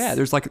works. Yeah,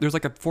 there's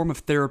like a form of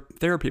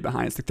therapy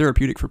behind it. It's like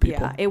therapeutic for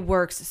people. Yeah, it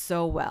works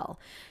so well.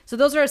 So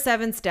those are our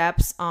 7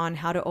 steps on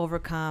how to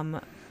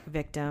overcome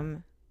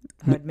victimhood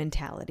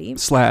mentality.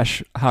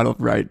 / how to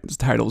write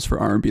titles for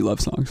R&B love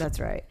songs. That's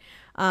right.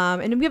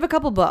 And we have a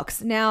couple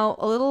books. Now,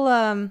 a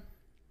little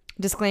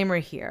disclaimer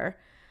here.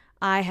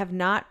 I have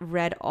not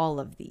read all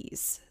of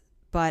these,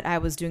 but I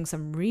was doing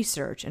some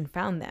research and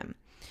found them.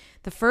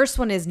 The first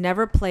one is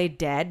Never Play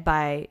Dead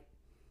by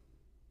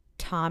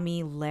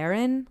Tommy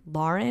Lauren.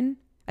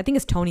 I think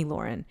it's Tony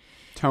Lauren.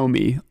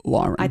 Tommy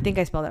Lauren. I think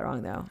I spelled that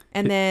wrong though.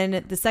 And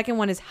then the second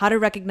one is How to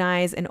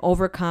Recognize and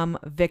Overcome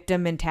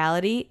Victim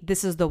Mentality.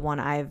 This is the one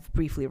I've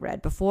briefly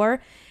read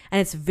before.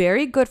 And it's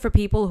very good for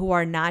people who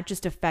are not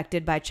just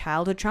affected by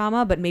childhood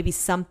trauma, but maybe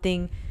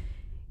something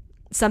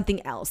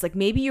else. Like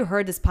maybe you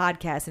heard this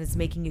podcast and it's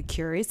making you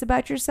curious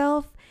about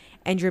yourself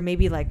and you're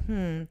maybe like,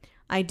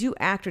 I do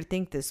act or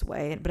think this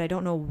way, but I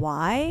don't know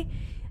why.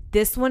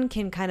 This one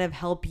can kind of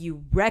help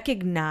you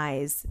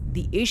recognize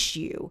the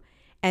issue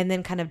and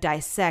then kind of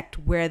dissect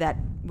where that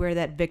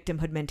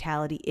victimhood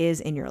mentality is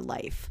in your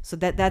life. So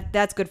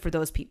that's good for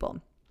those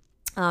people.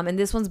 And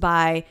this one's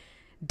by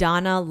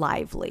Donna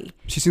Lively.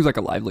 She seems like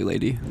a lively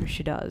lady.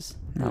 She does.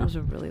 That was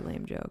a really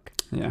lame joke.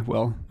 Yeah,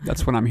 well,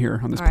 that's what I'm here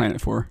on this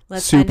planet for.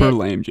 Let's Super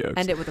lame jokes.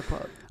 End it with a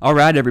quote. All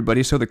right,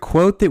 everybody. So the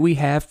quote that we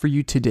have for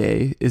you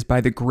today is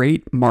by the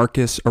great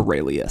Marcus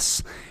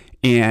Aurelius.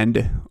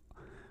 And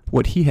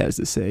what he has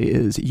to say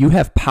is, you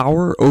have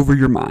power over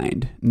your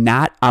mind,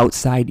 not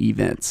outside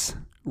events.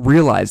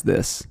 Realize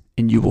this,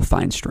 and you will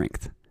find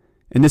strength.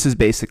 And this is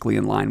basically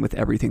in line with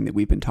everything that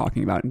we've been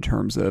talking about in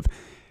terms of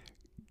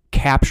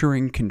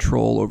capturing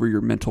control over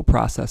your mental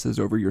processes,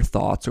 over your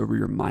thoughts, over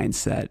your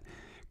mindset,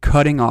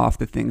 cutting off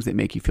the things that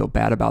make you feel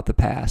bad about the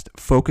past,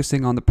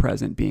 focusing on the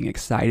present, being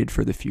excited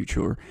for the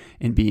future,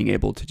 and being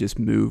able to just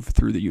move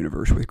through the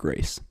universe with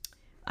grace.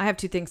 I have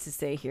 2 things to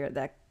say here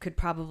that could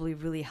probably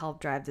really help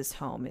drive this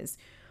home. Is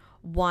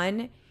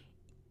one,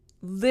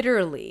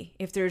 literally,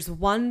 if there's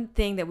one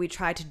thing that we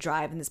try to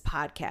drive in this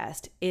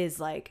podcast is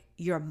like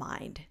your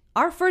mind.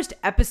 Our first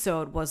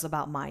episode was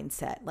about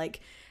mindset. Like,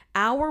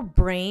 our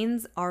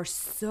brains are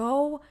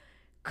so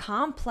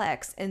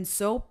complex and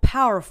so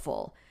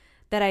powerful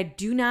that I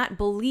do not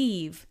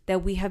believe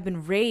that we have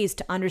been raised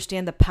to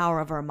understand the power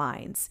of our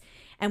minds.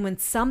 And when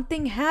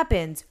something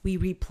happens, we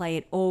replay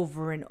it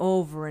over and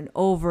over and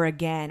over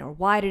again. Or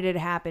why did it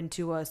happen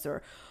to us?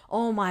 Or,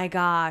 oh my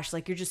gosh,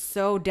 like you're just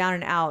so down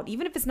and out.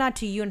 Even if it's not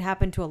to you and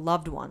happened to a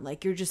loved one,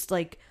 like you're just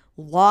like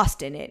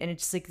lost in it. And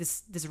it's just like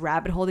this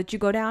rabbit hole that you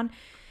go down.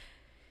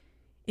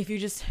 If you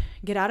just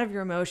get out of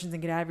your emotions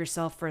and get out of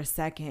yourself for a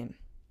second,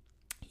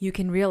 you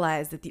can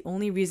realize that the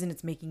only reason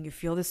it's making you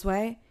feel this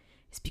way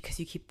is because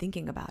you keep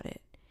thinking about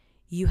it.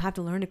 You have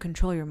to learn to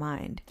control your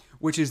mind.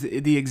 Which is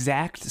the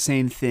exact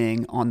same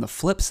thing on the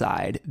flip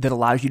side that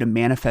allows you to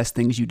manifest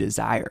things you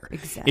desire.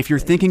 Exactly. If you're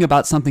thinking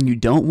about something you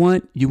don't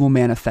want, you will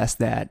manifest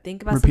that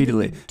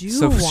repeatedly. Something you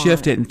do want.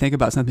 Shift it and think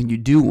about something you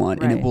do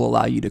want, right. And it will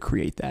allow you to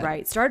create that.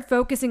 Right. Start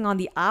focusing on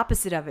the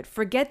opposite of it.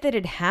 Forget that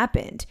it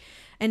happened.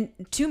 And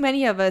too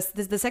many of us,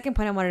 the second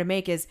point I wanted to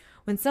make is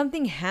when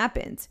something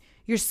happens,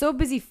 you're so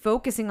busy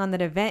focusing on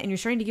that event and you're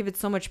starting to give it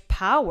so much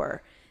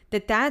power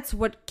that's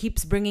what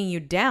keeps bringing you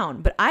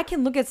down. But I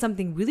can look at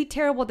something really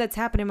terrible that's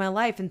happened in my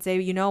life and say,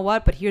 you know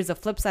what? But here's the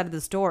flip side of the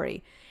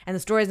story. And the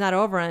story's not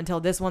over until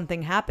this one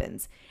thing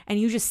happens. And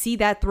you just see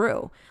that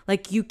through.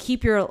 Like you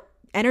keep your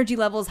energy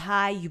levels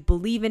high. You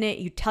believe in it.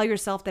 You tell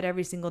yourself that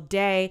every single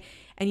day.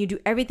 And you do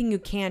everything you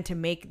can to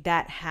make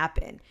that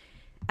happen.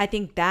 I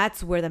think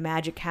that's where the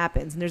magic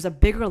happens. And there's a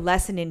bigger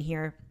lesson in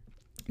here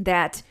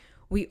that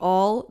we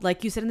all,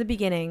 like you said in the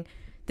beginning,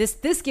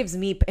 this gives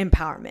me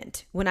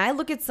empowerment. When I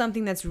look at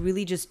something that's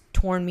really just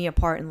torn me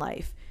apart in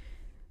life,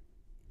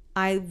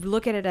 I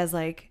look at it as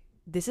like,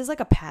 this is like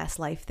a past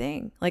life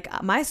thing. Like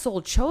my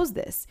soul chose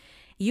this.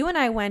 You and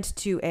I went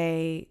to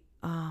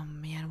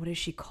what is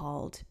she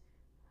called?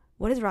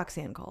 What is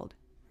Roxanne called?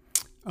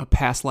 A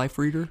past life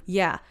reader?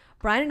 Yeah.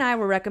 Brian and I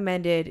were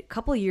recommended a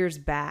couple of years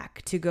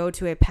back to go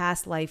to a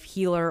past life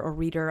healer or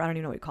reader. I don't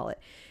even know what you call it.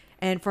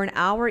 And for an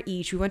hour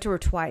each, we went to her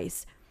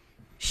twice.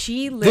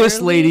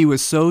 This lady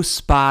was so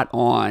spot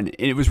on, and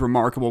it was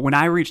remarkable. When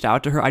I reached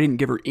out to her, I didn't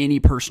give her any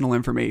personal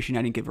information.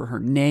 I didn't give her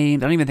name.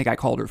 I don't even think I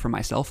called her from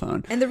my cell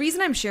phone. And the reason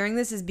I'm sharing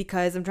this is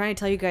because I'm trying to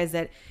tell you guys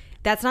that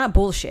that's not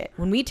bullshit.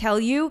 When we tell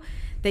you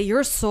that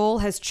your soul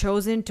has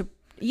chosen to,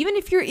 even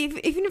if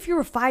you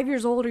were 5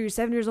 years old or you're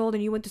 7 years old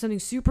and you went through something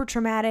super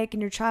traumatic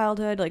in your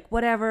childhood, like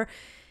whatever,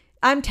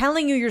 I'm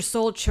telling you your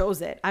soul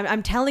chose it.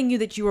 I'm telling you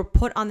that you were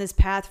put on this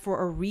path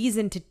for a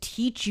reason to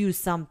teach you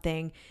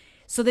something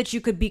so that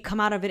you could come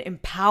out of it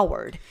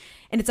empowered.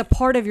 And it's a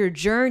part of your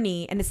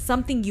journey and it's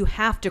something you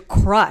have to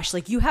crush.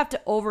 Like you have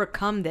to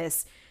overcome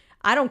this.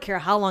 I don't care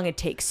how long it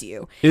takes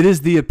you. It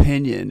is the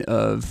opinion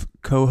of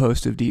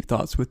co-host of Deep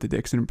Thoughts with the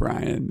Dixon,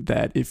 Brian,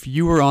 that if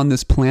you were on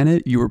this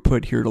planet, you were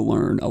put here to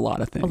learn a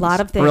lot of things. A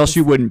lot of things. Or else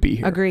you wouldn't be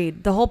here.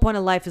 Agreed. The whole point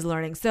of life is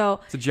learning. So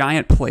it's a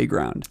giant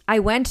playground. I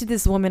went to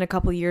this woman a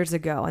couple years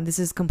ago, and this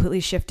has completely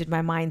shifted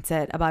my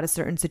mindset about a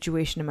certain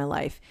situation in my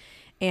life.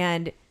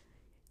 And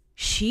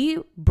she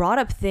brought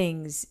up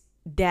things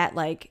that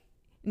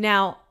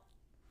now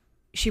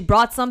she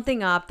brought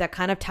something up that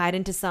kind of tied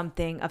into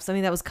something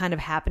that was kind of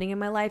happening in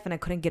my life, and I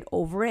couldn't get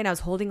over it. And I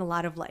was holding a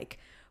lot of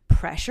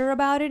pressure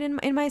about it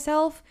in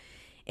myself.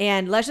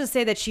 And let's just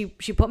say that she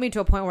put me to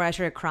a point where I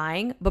started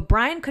crying, but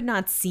Brian could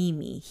not see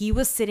me. He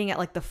was sitting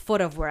at the foot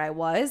of where I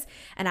was,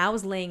 and I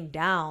was laying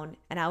down,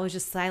 and I was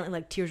just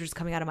silent, tears were just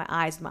coming out of my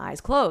eyes with my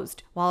eyes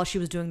closed while she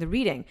was doing the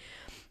reading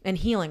and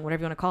healing,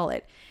 whatever you want to call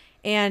it.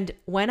 And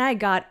when I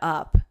got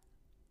up,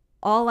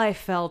 all I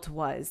felt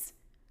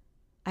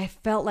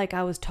like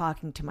I was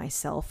talking to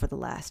myself for the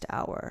last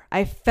hour.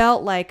 I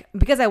felt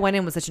because I went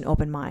in with such an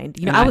open mind.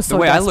 I was so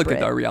the way desperate. I look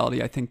at the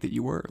reality, I think that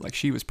you were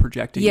she was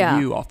projecting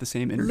you off the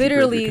same energy grid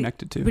you're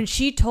connected to. When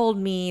she told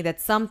me that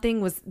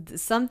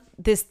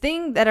this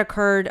thing that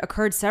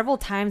occurred several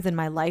times in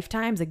my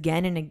lifetimes,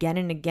 again and again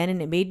and again,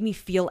 and it made me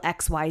feel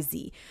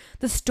XYZ.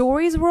 The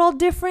stories were all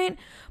different,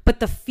 but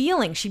the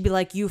feeling, she'd be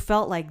like, you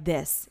felt like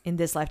this in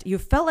this lifetime. You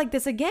felt like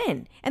this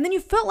again. And then you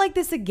felt like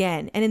this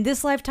again. And in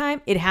this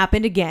lifetime, it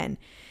happened again.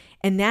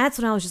 And that's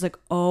when I was just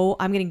oh,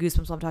 I'm getting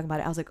goosebumps while I'm talking about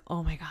it. I was like,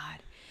 oh my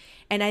God.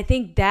 And I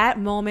think that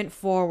moment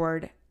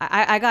forward,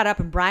 I got up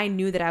and Brian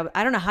knew that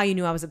I don't know how you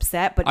knew I was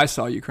upset, but I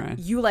saw you crying.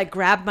 You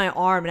grabbed my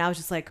arm and I was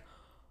just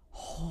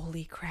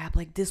holy crap.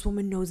 This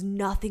woman knows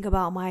nothing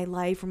about my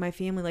life or my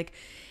family.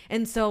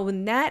 And so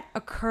when that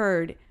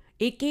occurred,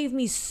 it gave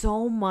me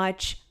so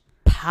much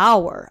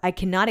power. I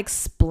cannot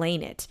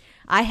explain it.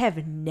 I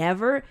have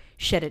never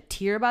shed a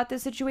tear about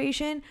this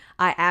situation.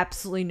 I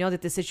absolutely know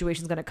that this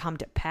situation is going to come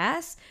to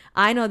pass.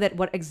 I know that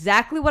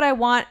exactly what I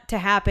want to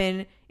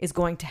happen is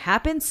going to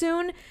happen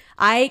soon.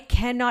 I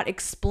cannot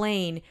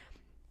explain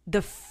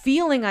the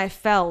feeling I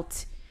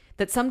felt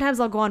that sometimes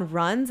I'll go on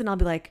runs and I'll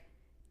be like,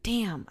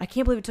 damn, I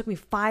can't believe it took me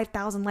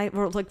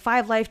 5,000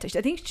 5 lifetimes,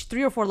 I think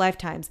 3 or 4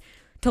 lifetimes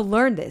to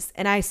learn this.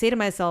 And I say to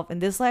myself, in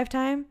this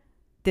lifetime,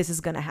 this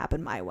is going to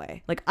happen my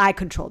way. I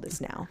control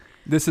this now.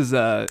 This is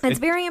it's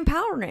very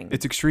empowering.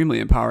 It's extremely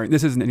empowering.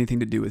 This isn't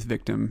anything to do with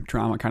victim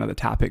trauma, kind of the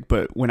topic,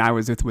 but when I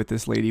was with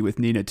this lady, with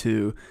Nina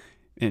too,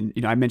 and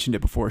I mentioned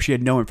it before, she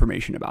had no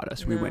information about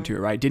us. We went to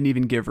her, right? Didn't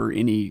even give her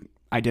any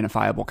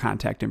identifiable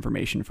contact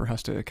information for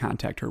us to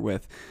contact her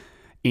with.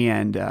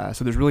 And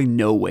so there's really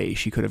no way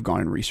she could have gone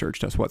and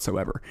researched us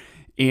whatsoever.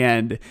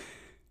 And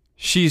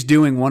she's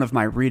doing one of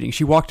my readings.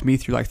 She walked me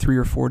through 3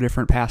 or 4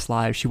 different past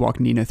lives. She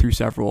walked Nina through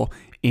several.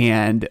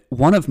 And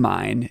one of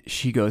mine,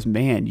 she goes,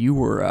 man, you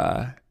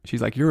were,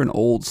 she's like, you're an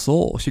old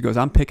soul. She goes,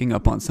 I'm picking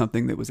up on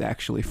something that was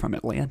actually from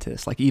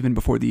Atlantis, even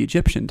before the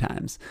Egyptian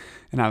times.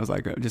 And I was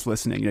just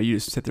listening, you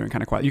just sit there and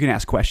kind of quiet. You can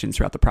ask questions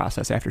throughout the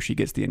process after she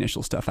gets the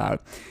initial stuff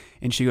out.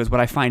 And she goes, what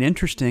I find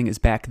interesting is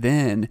back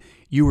then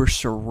you were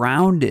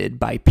surrounded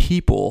by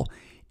people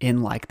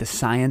in the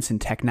science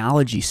and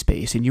technology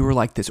space, and you were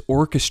this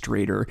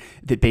orchestrator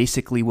that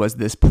basically was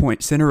this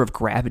center of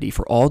gravity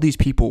for all these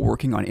people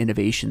working on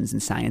innovations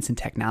in science and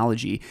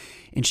technology.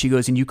 And she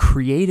goes, and you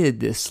created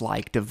this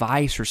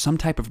device or some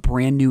type of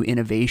brand new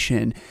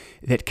innovation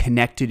that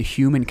connected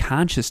human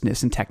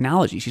consciousness and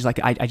technology. She's like,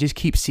 I just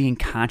keep seeing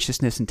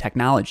consciousness and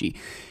technology.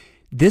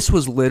 This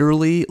was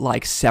literally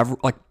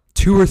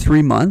 2 or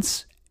 3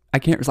 months. I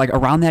can't, it was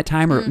around that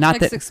time, or not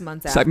that 6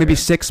 months after. Maybe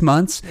 6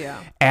 months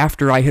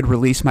after I had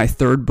released my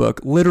 3rd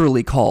book,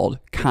 literally called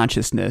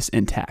Consciousness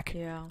in Tech,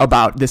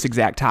 about this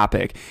exact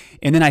topic.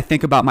 And then I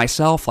think about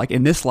myself,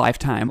 in this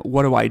lifetime,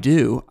 what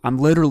do? I'm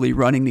literally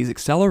running these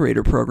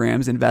accelerator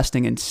programs,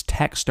 investing in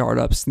tech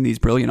startups and these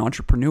brilliant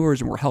entrepreneurs,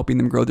 and we're helping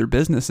them grow their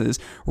businesses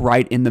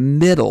right in the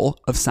middle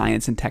of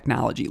science and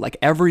technology.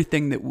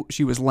 Everything that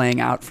she was laying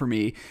out for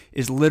me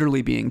is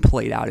literally being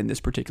played out in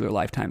this particular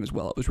lifetime as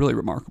well. It was really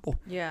remarkable.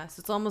 Yeah. So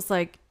it's almost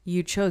like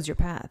you chose your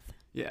path.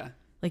 Yeah.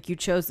 You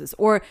chose this,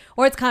 or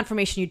it's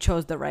confirmation you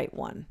chose the right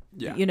one.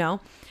 Yeah.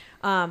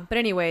 But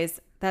anyways,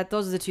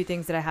 those are the 2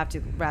 things that I have to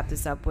wrap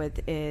this up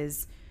with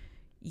is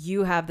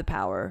you have the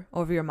power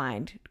over your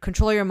mind.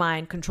 Control your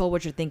mind, control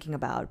what you're thinking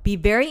about. Be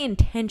very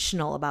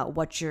intentional about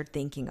what you're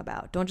thinking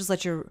about. Don't just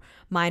let your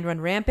mind run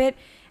rampant,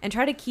 and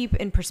try to keep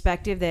in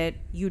perspective that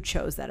you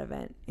chose that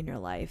event in your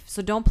life.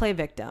 So don't play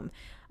victim.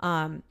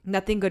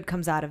 Nothing good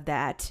comes out of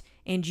that.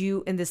 And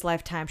you in this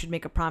lifetime should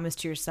make a promise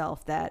to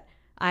yourself that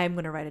I'm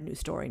going to write a new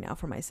story now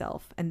for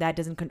myself. And that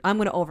I'm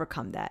going to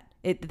overcome that.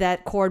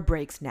 That cord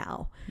breaks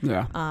now.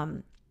 Yeah.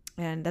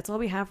 And that's all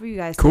we have for you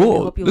guys.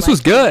 Cool. This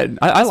was good.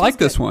 I like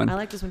this one. I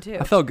like this one too.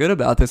 I felt good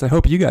about this. I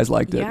hope you guys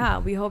liked it. Yeah,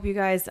 we hope you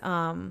guys,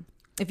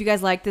 if you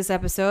guys like this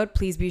episode,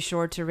 please be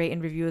sure to rate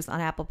and review us on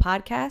Apple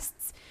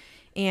Podcasts.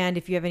 And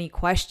if you have any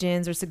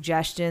questions or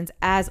suggestions,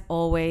 as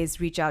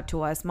always, reach out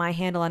to us. My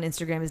handle on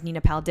Instagram is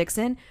Nina Pal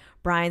Dixon.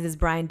 Brian's is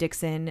Brian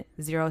Dixon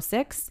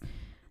 06.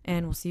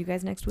 And we'll see you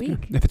guys next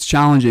week. If it's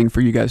challenging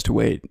for you guys to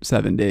wait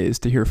 7 days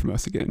to hear from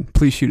us again,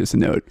 please shoot us a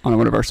note on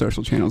one of our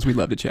social channels. We'd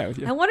love to chat with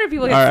you. I wonder if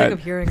people get sick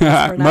of hearing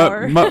us for an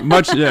hour.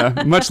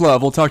 Much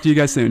love. We'll talk to you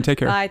guys soon. Take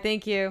care. Bye.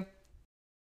 Thank you.